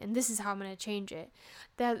with me and this is how I'm going to change it.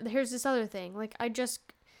 Here's this other thing. Like,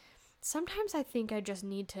 sometimes I think I just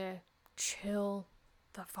need to chill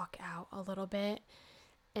the fuck out a little bit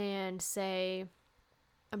and say,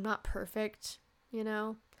 I'm not perfect, you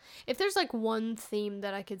know? If there's like one theme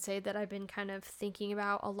that I could say that I've been kind of thinking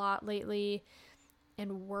about a lot lately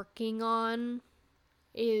and working on,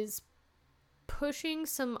 is pushing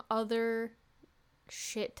some other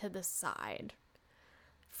shit to the side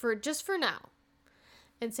for now.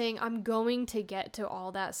 And saying I'm going to get to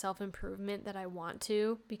all that self-improvement that I want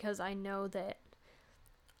to, because I know that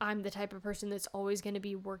I'm the type of person that's always going to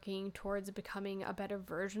be working towards becoming a better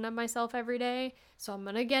version of myself every day. So I'm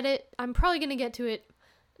going to get it. I'm probably going to get to it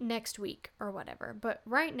next week or whatever. But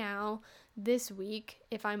right now, this week,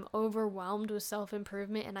 if I'm overwhelmed with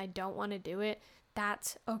self-improvement and I don't want to do it,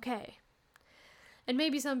 that's okay. And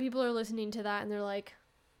maybe some people are listening to that and they're like,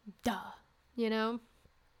 duh, you know?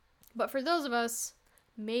 But for those of us,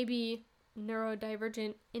 maybe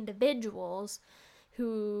neurodivergent individuals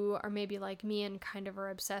who are maybe like me and kind of are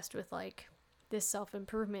obsessed with like this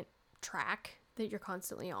self-improvement track that you're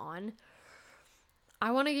constantly on,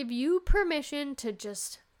 I want to give you permission to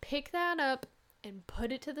just pick that up and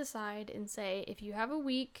put it to the side and say, if you have a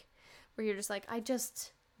week where you're just like, I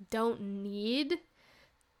just don't need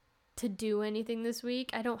to do anything this week,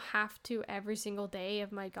 I don't have to every single day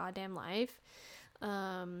of my goddamn life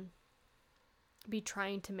be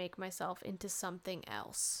trying to make myself into something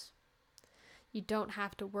else. You don't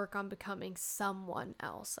have to work on becoming someone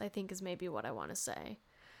else, I think is maybe what I want to say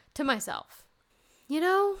to myself. You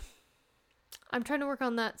know, I'm trying to work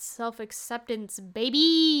on that self-acceptance,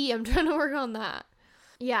 baby. I'm trying to work on that.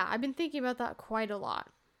 Yeah, I've been thinking about that quite a lot.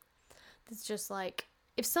 It's just like,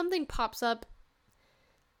 if something pops up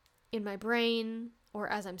in my brain or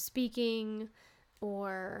as I'm speaking,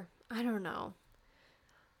 or I don't know,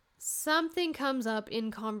 something comes up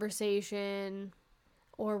in conversation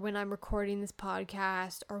or when I'm recording this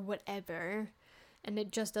podcast or whatever, and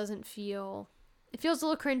it just doesn't feel, it feels a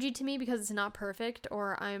little cringy to me because it's not perfect,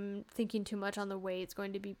 or I'm thinking too much on the way it's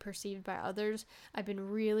going to be perceived by others. I've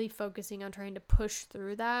been really focusing on trying to push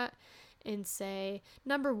through that and say,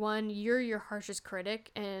 number one, you're your harshest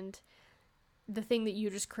critic, and the thing that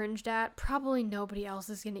you just cringed at, probably nobody else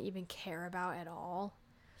is going to even care about at all.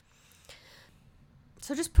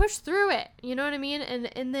 So just push through it, you know what I mean?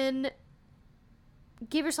 And then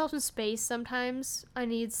give yourself some space. Sometimes I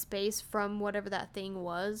need space from whatever that thing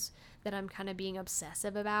was that I'm kind of being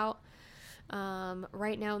obsessive about.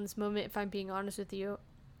 Right now in this moment, if I'm being honest with you,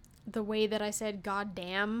 the way that I said God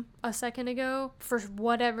damn a second ago, for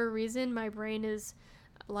whatever reason, my brain is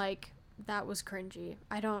like, that was cringy.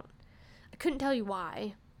 I couldn't tell you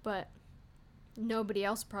why, but nobody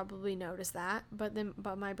else probably noticed that. But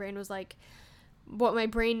my brain was like, what my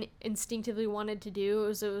brain instinctively wanted to do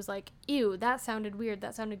was, it was like, ew, that sounded weird,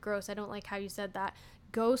 that sounded gross, I don't like how you said that.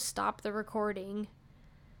 Go stop the recording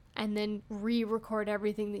and then re-record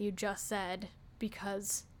everything that you just said,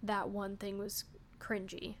 because that one thing was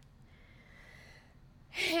cringy.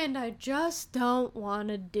 And I just don't want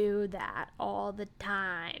to do that all the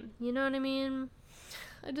time. You know what I mean?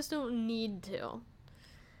 I just don't need to.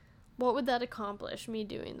 What would that accomplish, me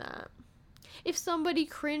doing that? If somebody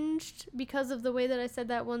cringed because of the way that I said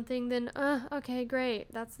that one thing, then, okay,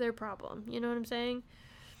 great. That's their problem. You know what I'm saying?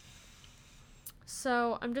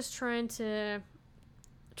 So I'm just trying to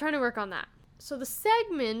work on that. So the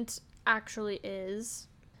segment actually is.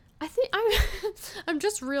 I think I'm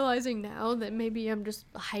just realizing now that maybe I'm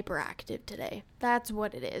just hyperactive today. That's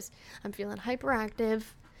what it is. I'm feeling hyperactive,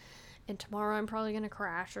 and tomorrow I'm probably going to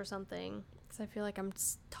crash or something because I feel like I'm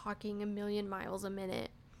talking a million miles a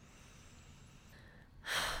minute.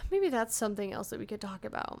 Maybe that's something else that we could talk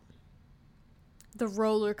about. The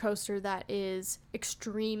roller coaster that is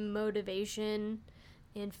extreme motivation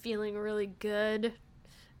and feeling really good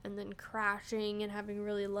and then crashing and having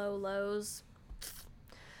really low lows.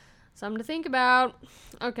 Something to think about.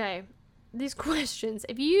 Okay, these questions.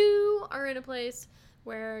 If you are in a place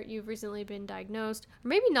where you've recently been diagnosed, or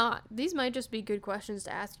maybe not, these might just be good questions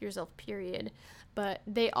to ask yourself, period. But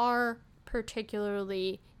they are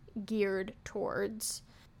particularly geared towards,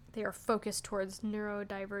 they are focused towards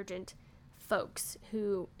neurodivergent folks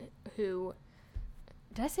who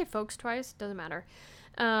did I say folks twice? Doesn't matter.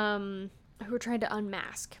 Who are trying to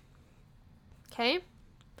unmask. Okay?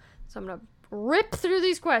 So I'm going to rip through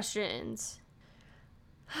these questions.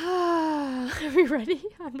 Are we ready?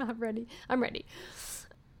 I'm not ready. I'm ready.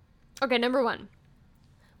 Okay, number 1.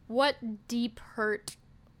 What deep hurt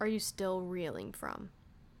are you still reeling from?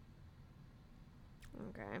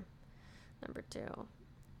 Okay. Number 2.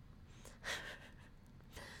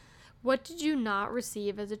 What did you not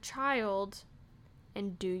receive as a child,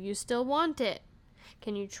 and do you still want it?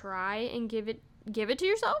 Can you try and give it to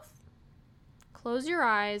yourself? Close your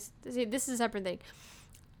eyes. See, this is a separate thing.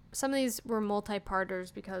 Some of these were multi-parters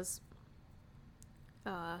because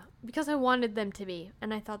I wanted them to be,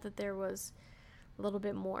 and I thought that there was a little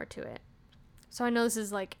bit more to it. So I know this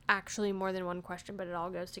is like actually more than one question, but it all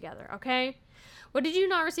goes together, okay? What did you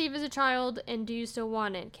not receive as a child, and do you still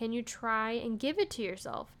want it? Can you try and give it to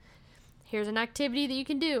yourself? Here's an activity that you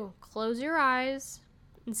can do. Close your eyes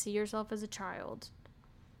and see yourself as a child.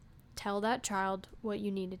 Tell that child what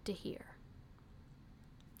you needed to hear.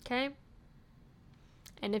 Okay?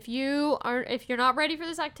 And if you're not ready for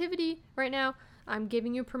this activity right now, I'm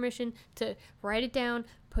giving you permission to write it down,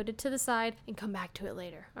 put it to the side, and come back to it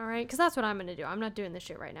later. All right? Because that's what I'm going to do. I'm not doing this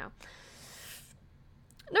shit right now.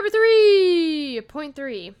 Number 3. Point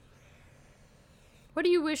 3. What do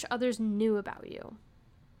you wish others knew about you?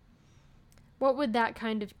 What would that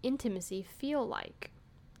kind of intimacy feel like?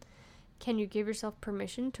 Can you give yourself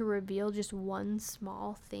permission to reveal just one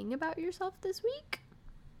small thing about yourself this week?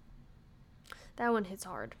 That one hits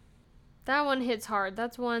hard.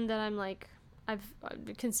 That's one that I'm like, I've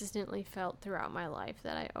consistently felt throughout my life,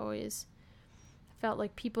 that I always felt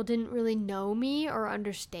like people didn't really know me or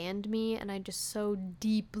understand me, and I just so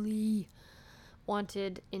deeply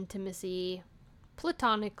wanted intimacy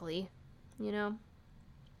platonically, you know,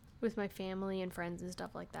 with my family and friends and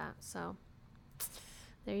stuff like that. So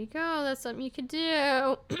there you go. That's something you could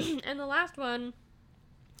do. And the last one.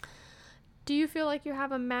 Do you feel like you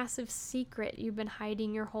have a massive secret you've been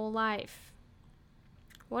hiding your whole life?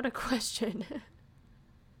 What a question.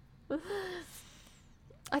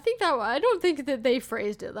 I don't think that they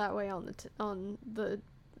phrased it that way on the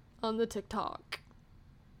TikTok,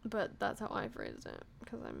 but that's how I phrased it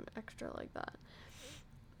because I'm extra like that.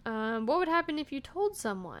 What would happen if you told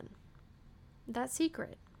someone that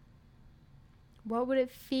secret? What would it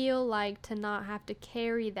feel like to not have to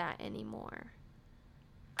carry that anymore?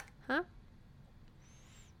 Huh?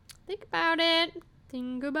 Think about it.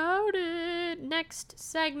 Next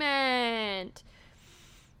segment.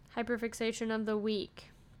 Hyperfixation of the week.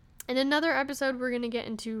 In another episode, we're going to get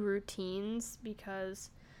into routines because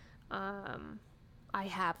I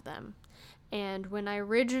have them. And when I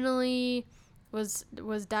originally was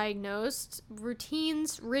diagnosed,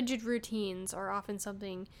 rigid routines are often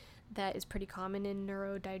something that is pretty common in you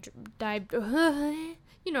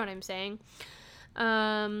know what I'm saying.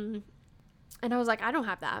 And I was like, I don't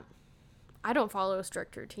have that. I don't follow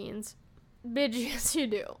strict routines. Bitch, yes you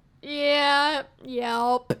do. Yeah,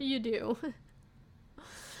 yep, you do.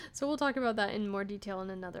 So we'll talk about that in more detail in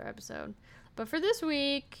another episode. But for this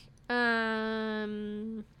week,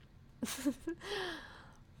 I'm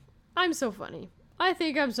so funny. I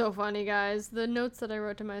think I'm so funny, guys. The notes that I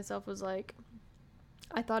wrote to myself was like,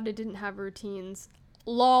 I thought I didn't have routines.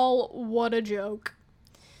 Lol, what a joke.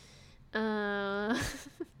 So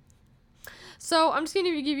I'm just going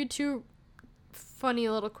to give you 2 funny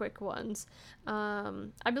little quick ones.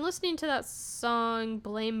 I've been listening to that song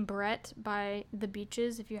Blame Brett by The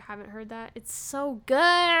Beaches. If you haven't heard that, it's so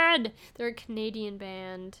good. They're a Canadian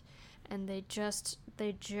band and they just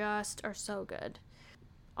are so good.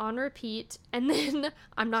 On repeat. And then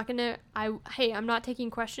I'm not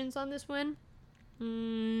taking questions on this one.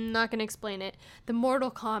 Not gonna explain it. The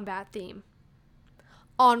Mortal Kombat theme.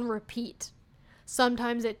 On repeat.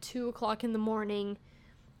 Sometimes at 2:00 in the morning.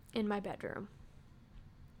 in my bedroom.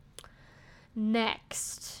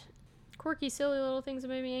 Next. Quirky, silly little things that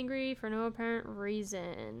made me angry for no apparent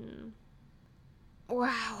reason.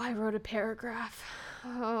 Wow, I wrote a paragraph.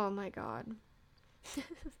 Oh my god.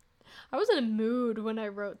 I was in a mood when I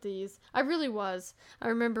wrote these. I really was. I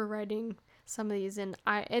remember writing some of these, and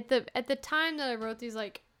at the time that I wrote these,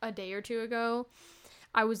 like a day or two ago,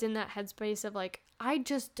 I was in that headspace of like, I'm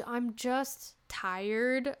just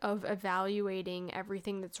tired of evaluating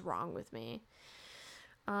everything that's wrong with me.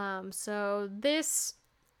 So this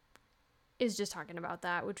is just talking about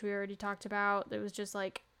that, which we already talked about. It was just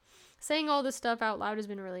like, saying all this stuff out loud has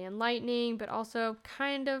been really enlightening, but also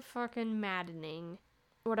kind of fucking maddening.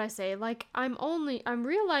 What I say, like, I'm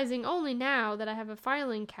realizing only now that I have a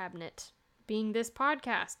filing cabinet, being this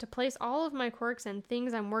podcast, to place all of my quirks and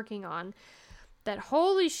things I'm working on. That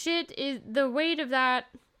holy shit is the weight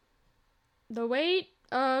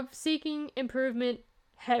of seeking improvement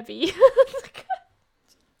heavy.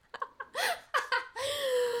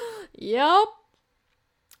 Yup.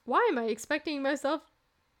 Why am I expecting myself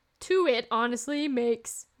to it? Honestly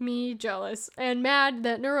makes me jealous and mad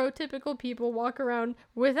that neurotypical people walk around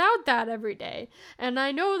without that every day. And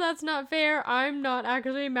I know that's not fair. I'm not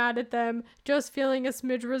actually mad at them, just feeling a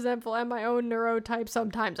smidge resentful at my own neurotype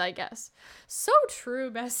sometimes, I guess. So true,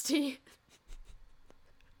 bestie.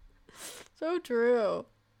 So true.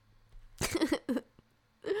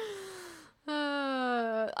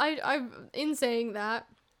 I'm in saying that,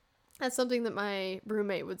 that's something that my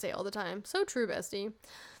roommate would say all the time. So true, bestie.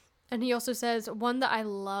 And he also says, one that I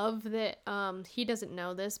love that, he doesn't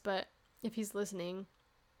know this, but if he's listening,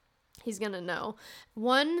 he's gonna know.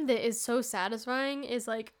 One that is so satisfying is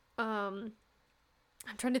like, I'm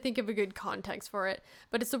trying to think of a good context for it,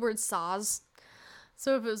 but it's the word soz.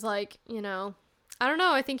 So if it was like, you know, I don't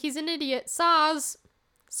know, I think he's an idiot. Soz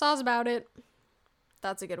about it.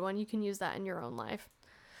 That's a good one. You can use that in your own life.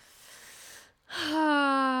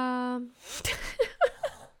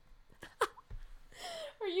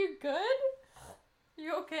 Are you good?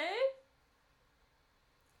 You okay?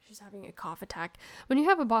 She's having a cough attack. When you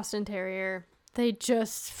have a Boston Terrier, they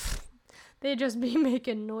just be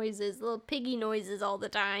making noises, little piggy noises all the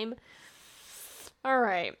time. All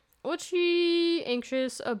right. What's she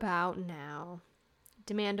anxious about now?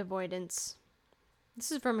 Demand avoidance.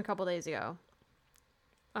 This is from a couple days ago.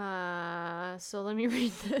 So let me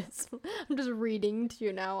read this. I'm just reading to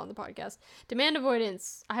you now on the podcast. Demand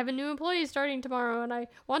avoidance. I have a new employee starting tomorrow and I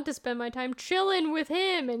want to spend my time chilling with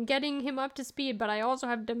him and getting him up to speed, but I also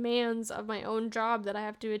have demands of my own job that I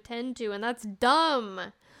have to attend to, and that's dumb.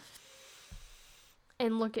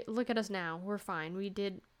 And look at us now. We're fine. We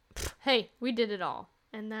did it all.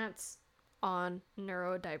 And that's on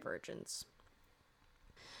neurodivergence.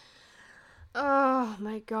 Oh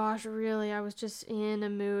my gosh, really, I was just in a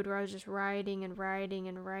mood where I was just writing and writing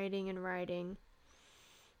and writing and writing.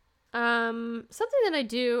 Something that I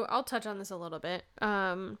do, I'll touch on this a little bit.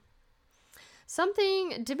 Demand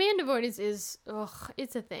avoidance is,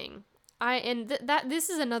 it's a thing. This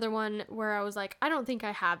is another one where I was like, I don't think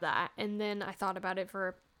I have that. And then I thought about it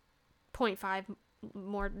for 0.5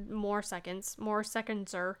 more seconds, more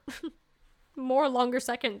longer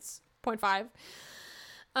seconds, 0.5.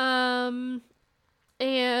 And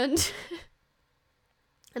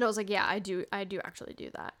I was like, yeah, I do actually do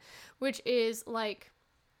that, which is like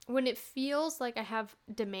when it feels like I have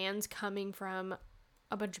demands coming from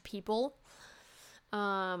a bunch of people,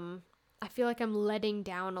 I feel like I'm letting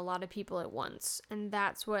down a lot of people at once, and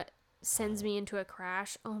that's what sends me into a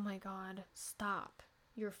crash. Oh my God, stop.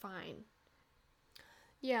 You're fine.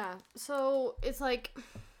 Yeah. So it's like,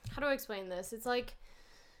 how do I explain this? It's like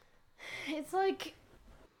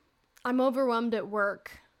I'm overwhelmed at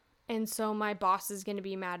work, and so my boss is going to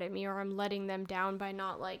be mad at me, or I'm letting them down by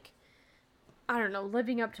not, like, I don't know,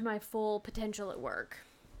 living up to my full potential at work.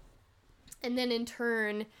 And then in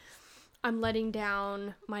turn, I'm letting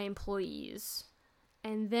down my employees.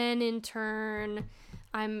 And then in turn,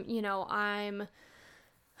 I'm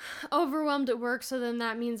overwhelmed at work, so then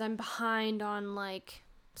that means I'm behind on, like,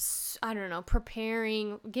 I don't know,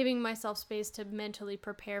 giving myself space to mentally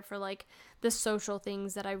prepare for, like, the social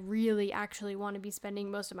things that I really actually want to be spending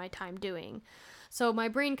most of my time doing. So my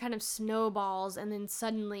brain kind of snowballs, and then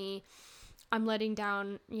suddenly I'm letting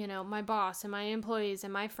down, my boss and my employees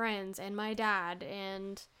and my friends and my dad,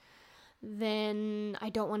 and then I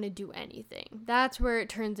don't want to do anything. That's where it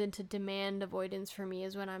turns into demand avoidance for me,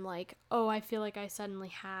 is when I'm like, oh, I feel like I suddenly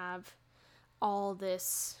have all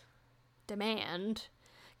this demand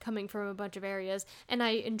coming from a bunch of areas, and I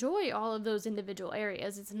enjoy all of those individual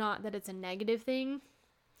areas. It's not that it's a negative thing.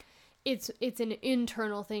 it's an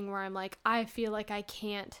internal thing where I'm like, I feel like I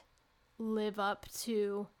can't live up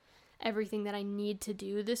to everything that I need to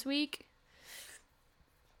do this week.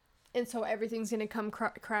 And so everything's going to come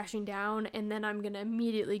crashing down, and then I'm going to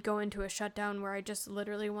immediately go into a shutdown where I just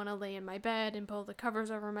literally want to lay in my bed and pull the covers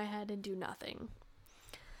over my head and do nothing.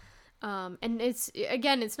 And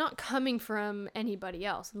it's not coming from anybody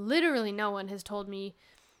else. Literally no one has told me,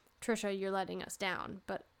 Trisha, you're letting us down.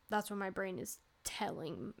 But that's what my brain is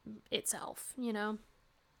telling itself, you know?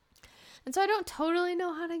 And so I don't totally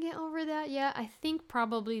know how to get over that yet. I think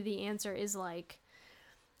probably the answer is like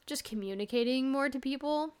just communicating more to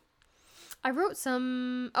people. I wrote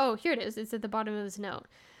here it is. It's at the bottom of this note.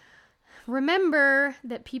 Remember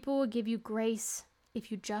that people will give you grace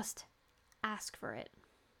if you just ask for it.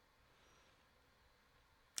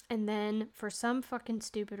 And then for some fucking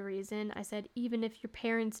stupid reason, I said, even if your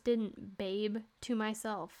parents didn't, babe, to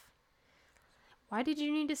myself. Why did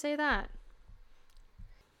you need to say that?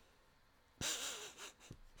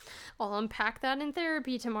 I'll unpack that in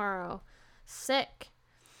therapy tomorrow. Sick.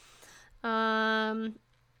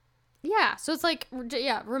 Yeah, so it's like,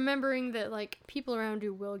 remembering that, like, people around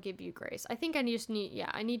you will give you grace. I think I need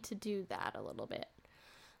to do that a little bit.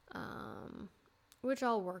 Which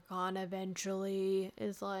I'll work on eventually,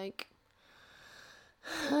 is like,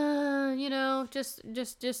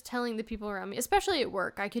 just telling the people around me, especially at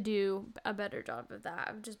work. I could do a better job of that,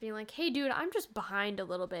 of just being like, hey dude, I'm just behind a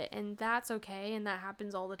little bit, and that's okay, and that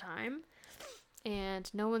happens all the time,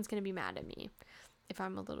 and no one's gonna be mad at me if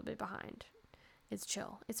I'm a little bit behind. It's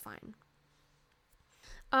chill, it's fine.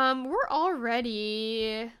 We're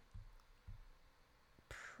already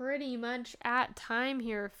pretty much at time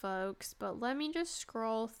here, folks, but let me just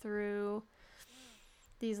scroll through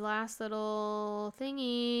these last little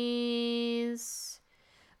thingies.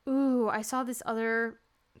 Ooh, I saw this other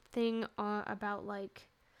thing about like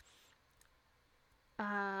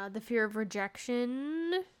the fear of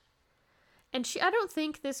rejection. And I don't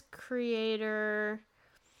think this creator,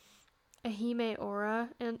 Ahime Ora,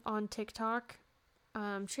 on TikTok,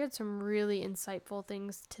 she had some really insightful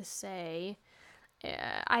things to say.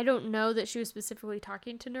 I don't know that she was specifically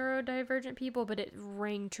talking to neurodivergent people, but it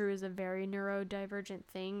rang true as a very neurodivergent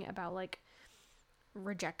thing about like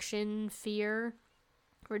rejection fear,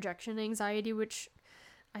 rejection anxiety, which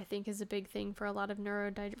I think is a big thing for a lot of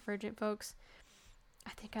neurodivergent folks.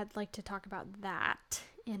 I think I'd like to talk about that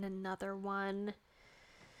in another one.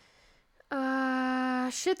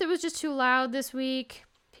 Shit that was just too loud this week.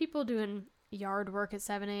 People doing yard work at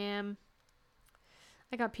 7 a.m.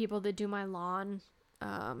 I got people that do my lawn,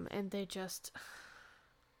 and they just,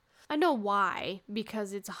 I know why,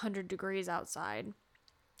 because it's 100 degrees outside,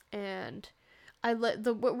 and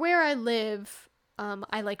where I live,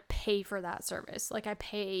 I like pay for that service. Like I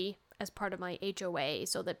pay as part of my HOA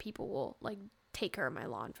so that people will like take care of my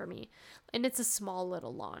lawn for me, and it's a small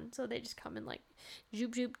little lawn, so they just come and like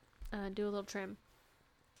zoop zoop, do a little trim.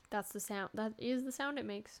 That's the sound. That is the sound it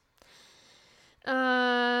makes.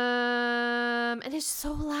 And it's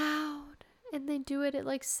so loud, and they do it at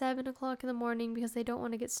like 7 o'clock in the morning because they don't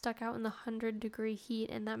want to get stuck out in the 100-degree heat,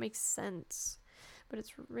 and that makes sense. But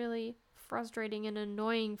it's really frustrating and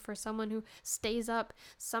annoying for someone who stays up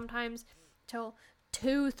sometimes till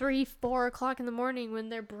 2, 3, 4 o'clock in the morning when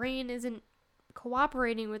their brain isn't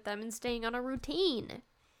cooperating with them and staying on a routine.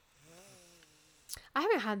 I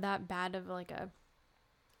haven't had that bad of like a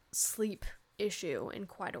sleep issue in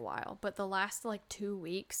quite a while, but the last like 2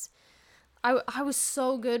 weeks I was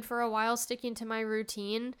so good for a while sticking to my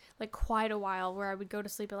routine, like quite a while, where I would go to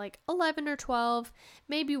sleep at like 11 or 12,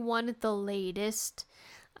 maybe 1 at the latest,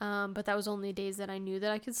 but that was only days that I knew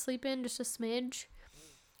that I could sleep in, just a smidge.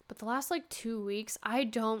 But the last like 2 weeks, I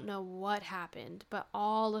don't know what happened, but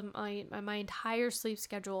all of my entire sleep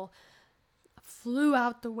schedule flew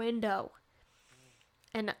out the window.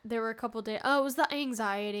 And there were a couple days, it was the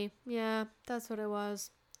anxiety. Yeah, that's what it was.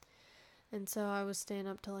 And so I was staying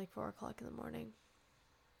up till like 4 o'clock in the morning.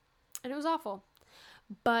 And it was awful.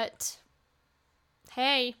 But,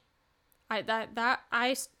 hey, there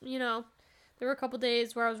were a couple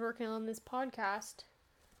days where I was working on this podcast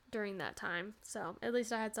during that time. So at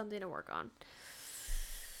least I had something to work on.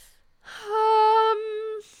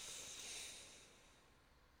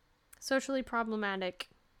 Socially problematic.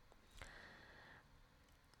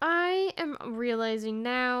 I am realizing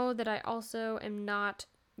now that I also am not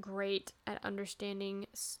great at understanding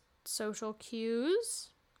social cues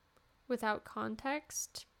without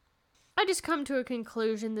context. I just come to a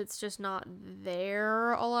conclusion that's just not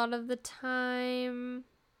there a lot of the time.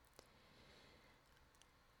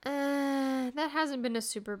 That hasn't been a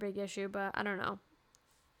super big issue, but I don't know.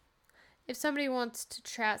 if somebody wants to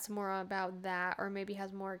chat some more about that, or maybe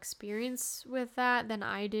has more experience with that than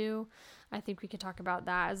I do, I think we could talk about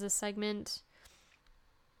that as a segment.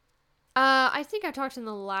 I think I talked in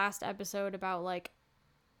the last episode about, like,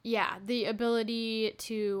 yeah, the ability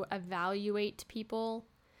to evaluate people.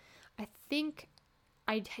 I think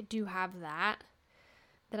I do have that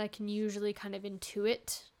I can usually kind of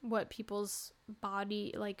intuit what people's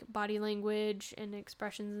body language and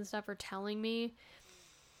expressions and stuff are telling me.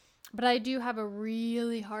 But I do have a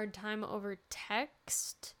really hard time over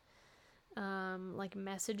text, like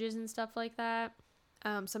messages and stuff like that.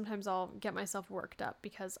 Sometimes I'll get myself worked up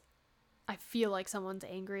because I feel like someone's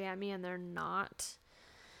angry at me and they're not.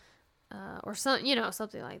 Or something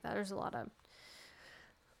like that. There's a lot of...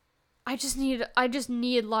 I just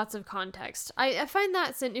need lots of context. I find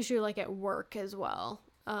that's an issue, like, at work as well.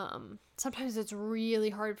 Sometimes it's really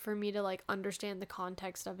hard for me to, like, understand the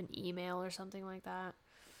context of an email or something like that.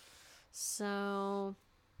 So,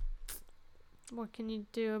 what can you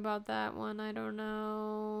do about that one? I don't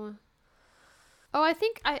know. Oh, I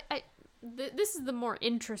think this is the more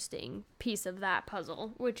interesting piece of that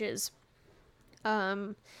puzzle, which is,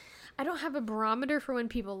 I don't have a barometer for when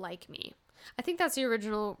people like me. I think that's the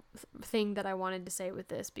original thing that I wanted to say with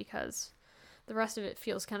this, because the rest of it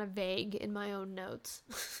feels kind of vague in my own notes.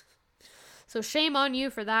 So shame on you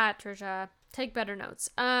for that, Trisha. Take better notes.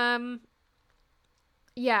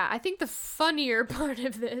 Yeah, I think the funnier part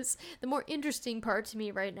of this, the more interesting part to me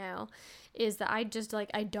right now, is that I just, like,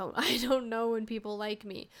 I don't know when people like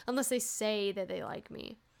me, unless they say that they like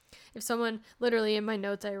me. If someone, literally in my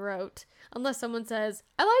notes I wrote, unless someone says,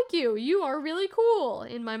 I like you, you are really cool,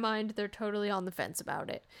 in my mind, they're totally on the fence about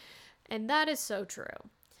it. And that is so true.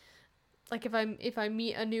 Like, if I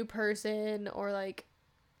meet a new person, or, like,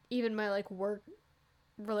 even my, like, work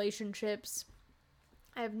relationships,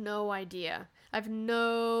 I have no idea. I have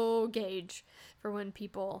no gauge for when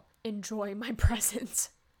people enjoy my presence.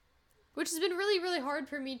 Which has been really, really hard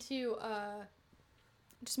for me to,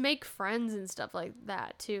 just make friends and stuff like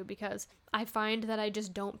that too, because I find that I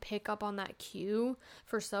just don't pick up on that cue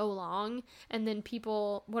for so long, and then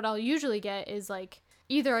what I'll usually get is, like,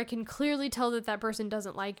 either I can clearly tell that person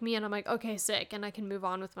doesn't like me and I'm like, okay, sick, and I can move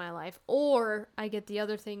on with my life, or I get the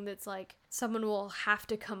other thing that's like, someone will have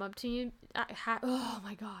to come up to me, oh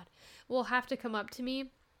my god, will have to come up to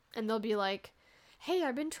me and they'll be like, hey,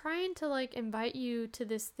 I've been trying to, like, invite you to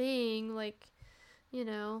this thing, like,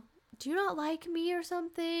 do you not like me or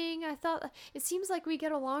something? I thought, it seems like we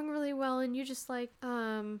get along really well, and you just, like,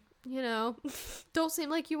 don't seem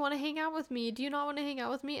like you want to hang out with me. Do you not want to hang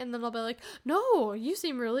out with me? And then I'll be like, no, you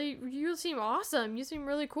seem awesome. You seem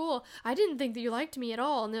really cool. I didn't think that you liked me at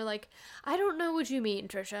all. And they're like, I don't know what you mean,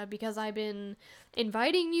 Trisha, because I've been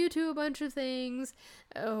inviting you to a bunch of things.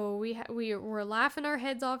 Oh, we're laughing our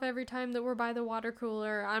heads off every time that we're by the water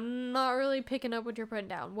cooler. I'm not really picking up what you're putting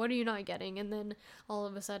down. What are you not getting? And then all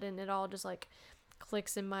of a sudden it all just, like,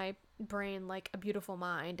 clicks in my brain like a beautiful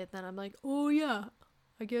mind. And then I'm like, oh yeah,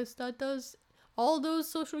 I guess that does, all those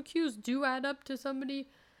social cues do add up to somebody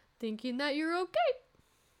thinking that you're okay.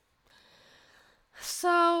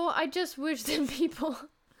 So I just wish that people,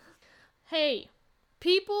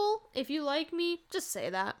 if you like me, just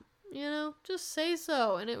say that, just say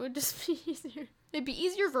so, and it would just be easier. It'd be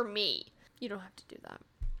easier for me. You don't have to do that.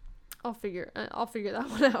 I'll figure that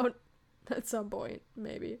one out at some point,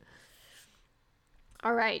 maybe.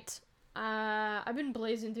 All right. I've been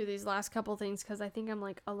blazing through these last couple things because I think I'm,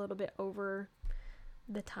 like, a little bit over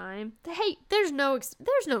the time. Hey, there's no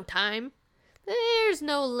time. There's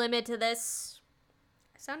no limit to this.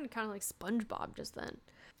 I sounded kind of like SpongeBob just then.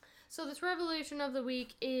 So this revelation of the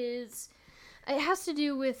week it has to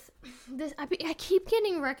do with this. I keep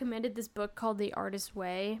getting recommended this book called The Artist's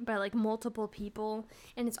Way by, like, multiple people,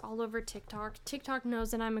 and it's all over TikTok. TikTok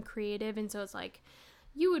knows that I'm a creative, and so it's like,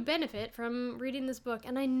 you would benefit from reading this book,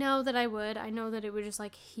 and I know that I would. I know that it would just,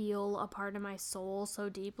 like, heal a part of my soul so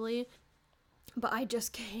deeply, but I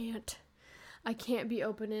just can't. I can't be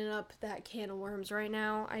opening up that can of worms right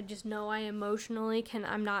now. I just know I emotionally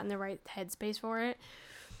I'm not in the right headspace for it.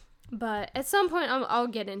 But at some point, I'll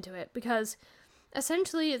get into it, because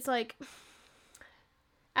essentially it's like,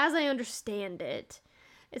 as I understand it,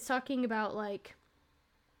 it's talking about, like,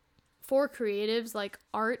 for creatives, like,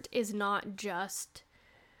 art is not just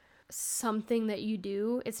something that you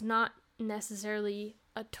do. It's not necessarily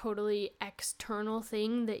a totally external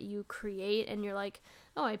thing that you create and you're like,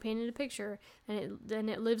 oh, I painted a picture and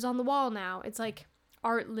it lives on the wall now. It's like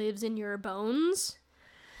art lives in your bones.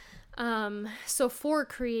 So for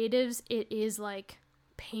creatives, it is, like,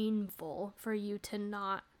 painful for you to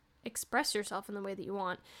not express yourself in the way that you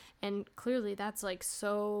want. And clearly that's, like,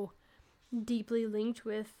 so deeply linked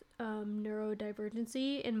with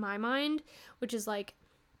neurodivergency in my mind, which is like,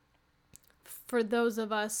 for those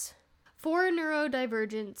of us, for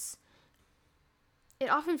neurodivergence, it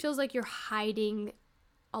often feels like you're hiding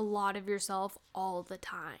a lot of yourself all the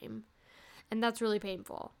time. And that's really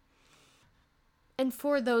painful. And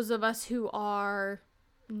for those of us who are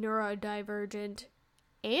neurodivergent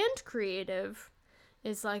and creative,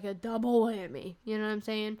 it's like a double whammy. You know what I'm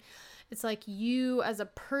saying? It's like you as a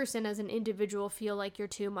person, as an individual, feel like you're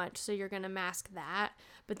too much, so you're going to mask that.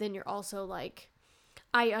 But then you're also like,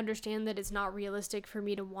 I understand that it's not realistic for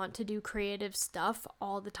me to want to do creative stuff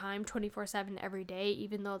all the time, 24/7 every day,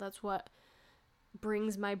 even though that's what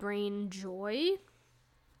brings my brain joy.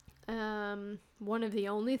 One of the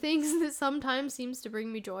only things that sometimes seems to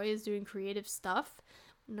bring me joy is doing creative stuff,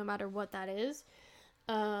 no matter what that is.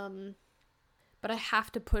 But I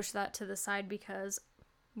have to push that to the side because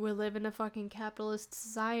we live in a fucking capitalist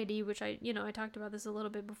society, which I talked about this a little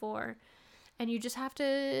bit before. And you just have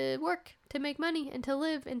to work to make money and to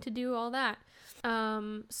live and to do all that.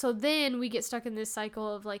 So then we get stuck in this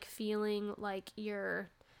cycle of like feeling like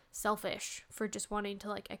you're selfish for just wanting to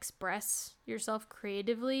like express yourself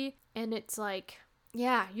creatively. And it's like,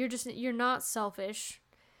 yeah, you're not selfish.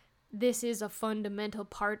 This is a fundamental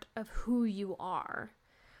part of who you are.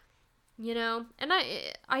 You know? And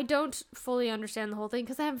I don't fully understand the whole thing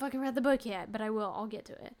because I haven't fucking read the book yet, but I will. I'll get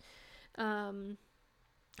to it.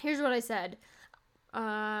 Here's what I said.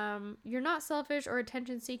 You're not selfish or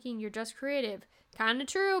attention seeking, you're just creative. Kinda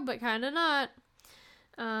true, but kinda not.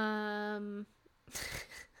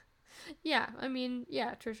 Yeah, I mean,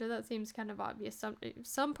 yeah, Trisha, that seems kind of obvious.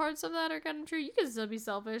 Some parts of that are kind of true. You can still be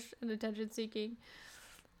selfish and attention seeking.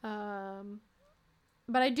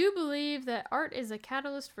 But I do believe that art is a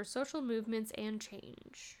catalyst for social movements and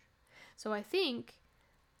change. So think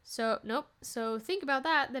about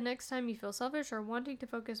that the next time you feel selfish or wanting to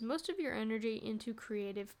focus most of your energy into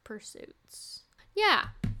creative pursuits. Yeah.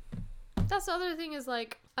 That's the other thing is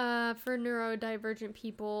like, for neurodivergent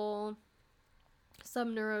people,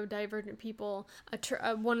 some neurodivergent people,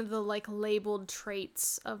 one of the like labeled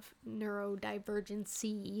traits of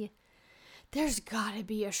neurodivergency, there's gotta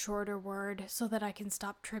be a shorter word so that I can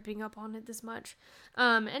stop tripping up on it this much.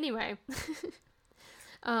 Anyway,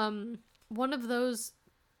 one of those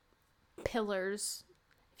pillars,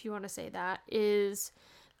 if you want to say that, is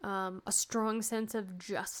a strong sense of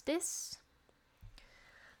justice.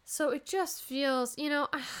 So it just feels,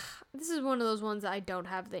 this is one of those ones that I don't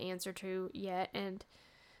have the answer to yet. And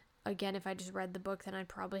again, if I just read the book, then I'd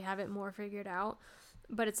probably have it more figured out.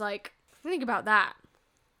 But it's like, think about that.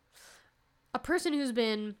 A person who's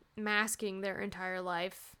been masking their entire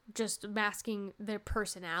life, just masking their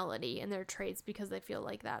personality and their traits because they feel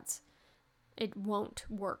like it won't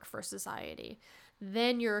work for society.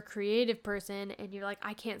 Then you're a creative person and you're like,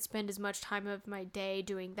 I can't spend as much time of my day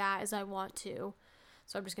doing that as I want to.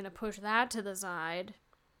 So I'm just going to push that to the side.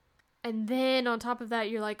 And then on top of that,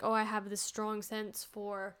 you're like, oh, I have this strong sense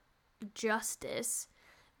for justice,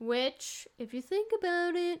 which, if you think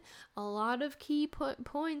about it, a lot of key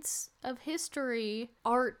points of history,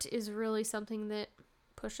 art is really something that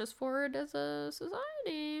pushed us forward as a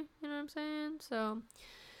society. You know what I'm saying? So,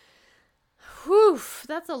 whew,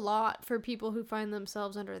 that's a lot for people who find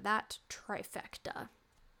themselves under that trifecta.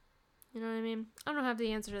 You know what I mean? I don't have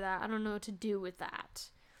the answer to that. I don't know what to do with that.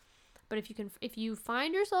 But if you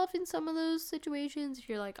find yourself in some of those situations, if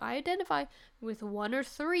you're like, I identify with one or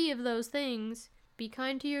three of those things, be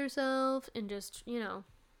kind to yourself and just,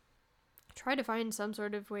 try to find some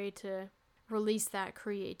sort of way to release that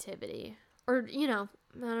creativity. Or, I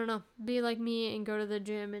don't know, be like me and go to the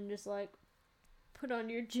gym and just like put on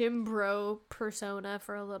your gym bro persona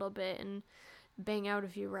for a little bit and bang out a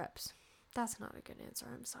few reps. That's not a good answer,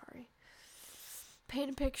 I'm sorry.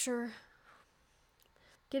 Paint a picture.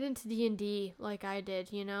 Get into D&D like I did,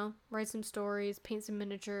 Write some stories, paint some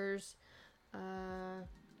miniatures,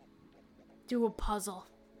 do a puzzle.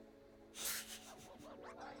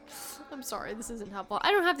 I'm sorry, this isn't helpful.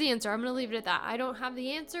 I don't have the answer. I'm going to leave it at that. I don't have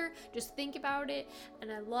the answer. Just think about it, and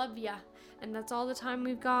I love ya. And that's all the time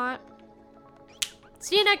we've got.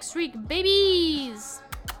 See you next week, babies!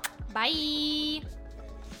 Bye!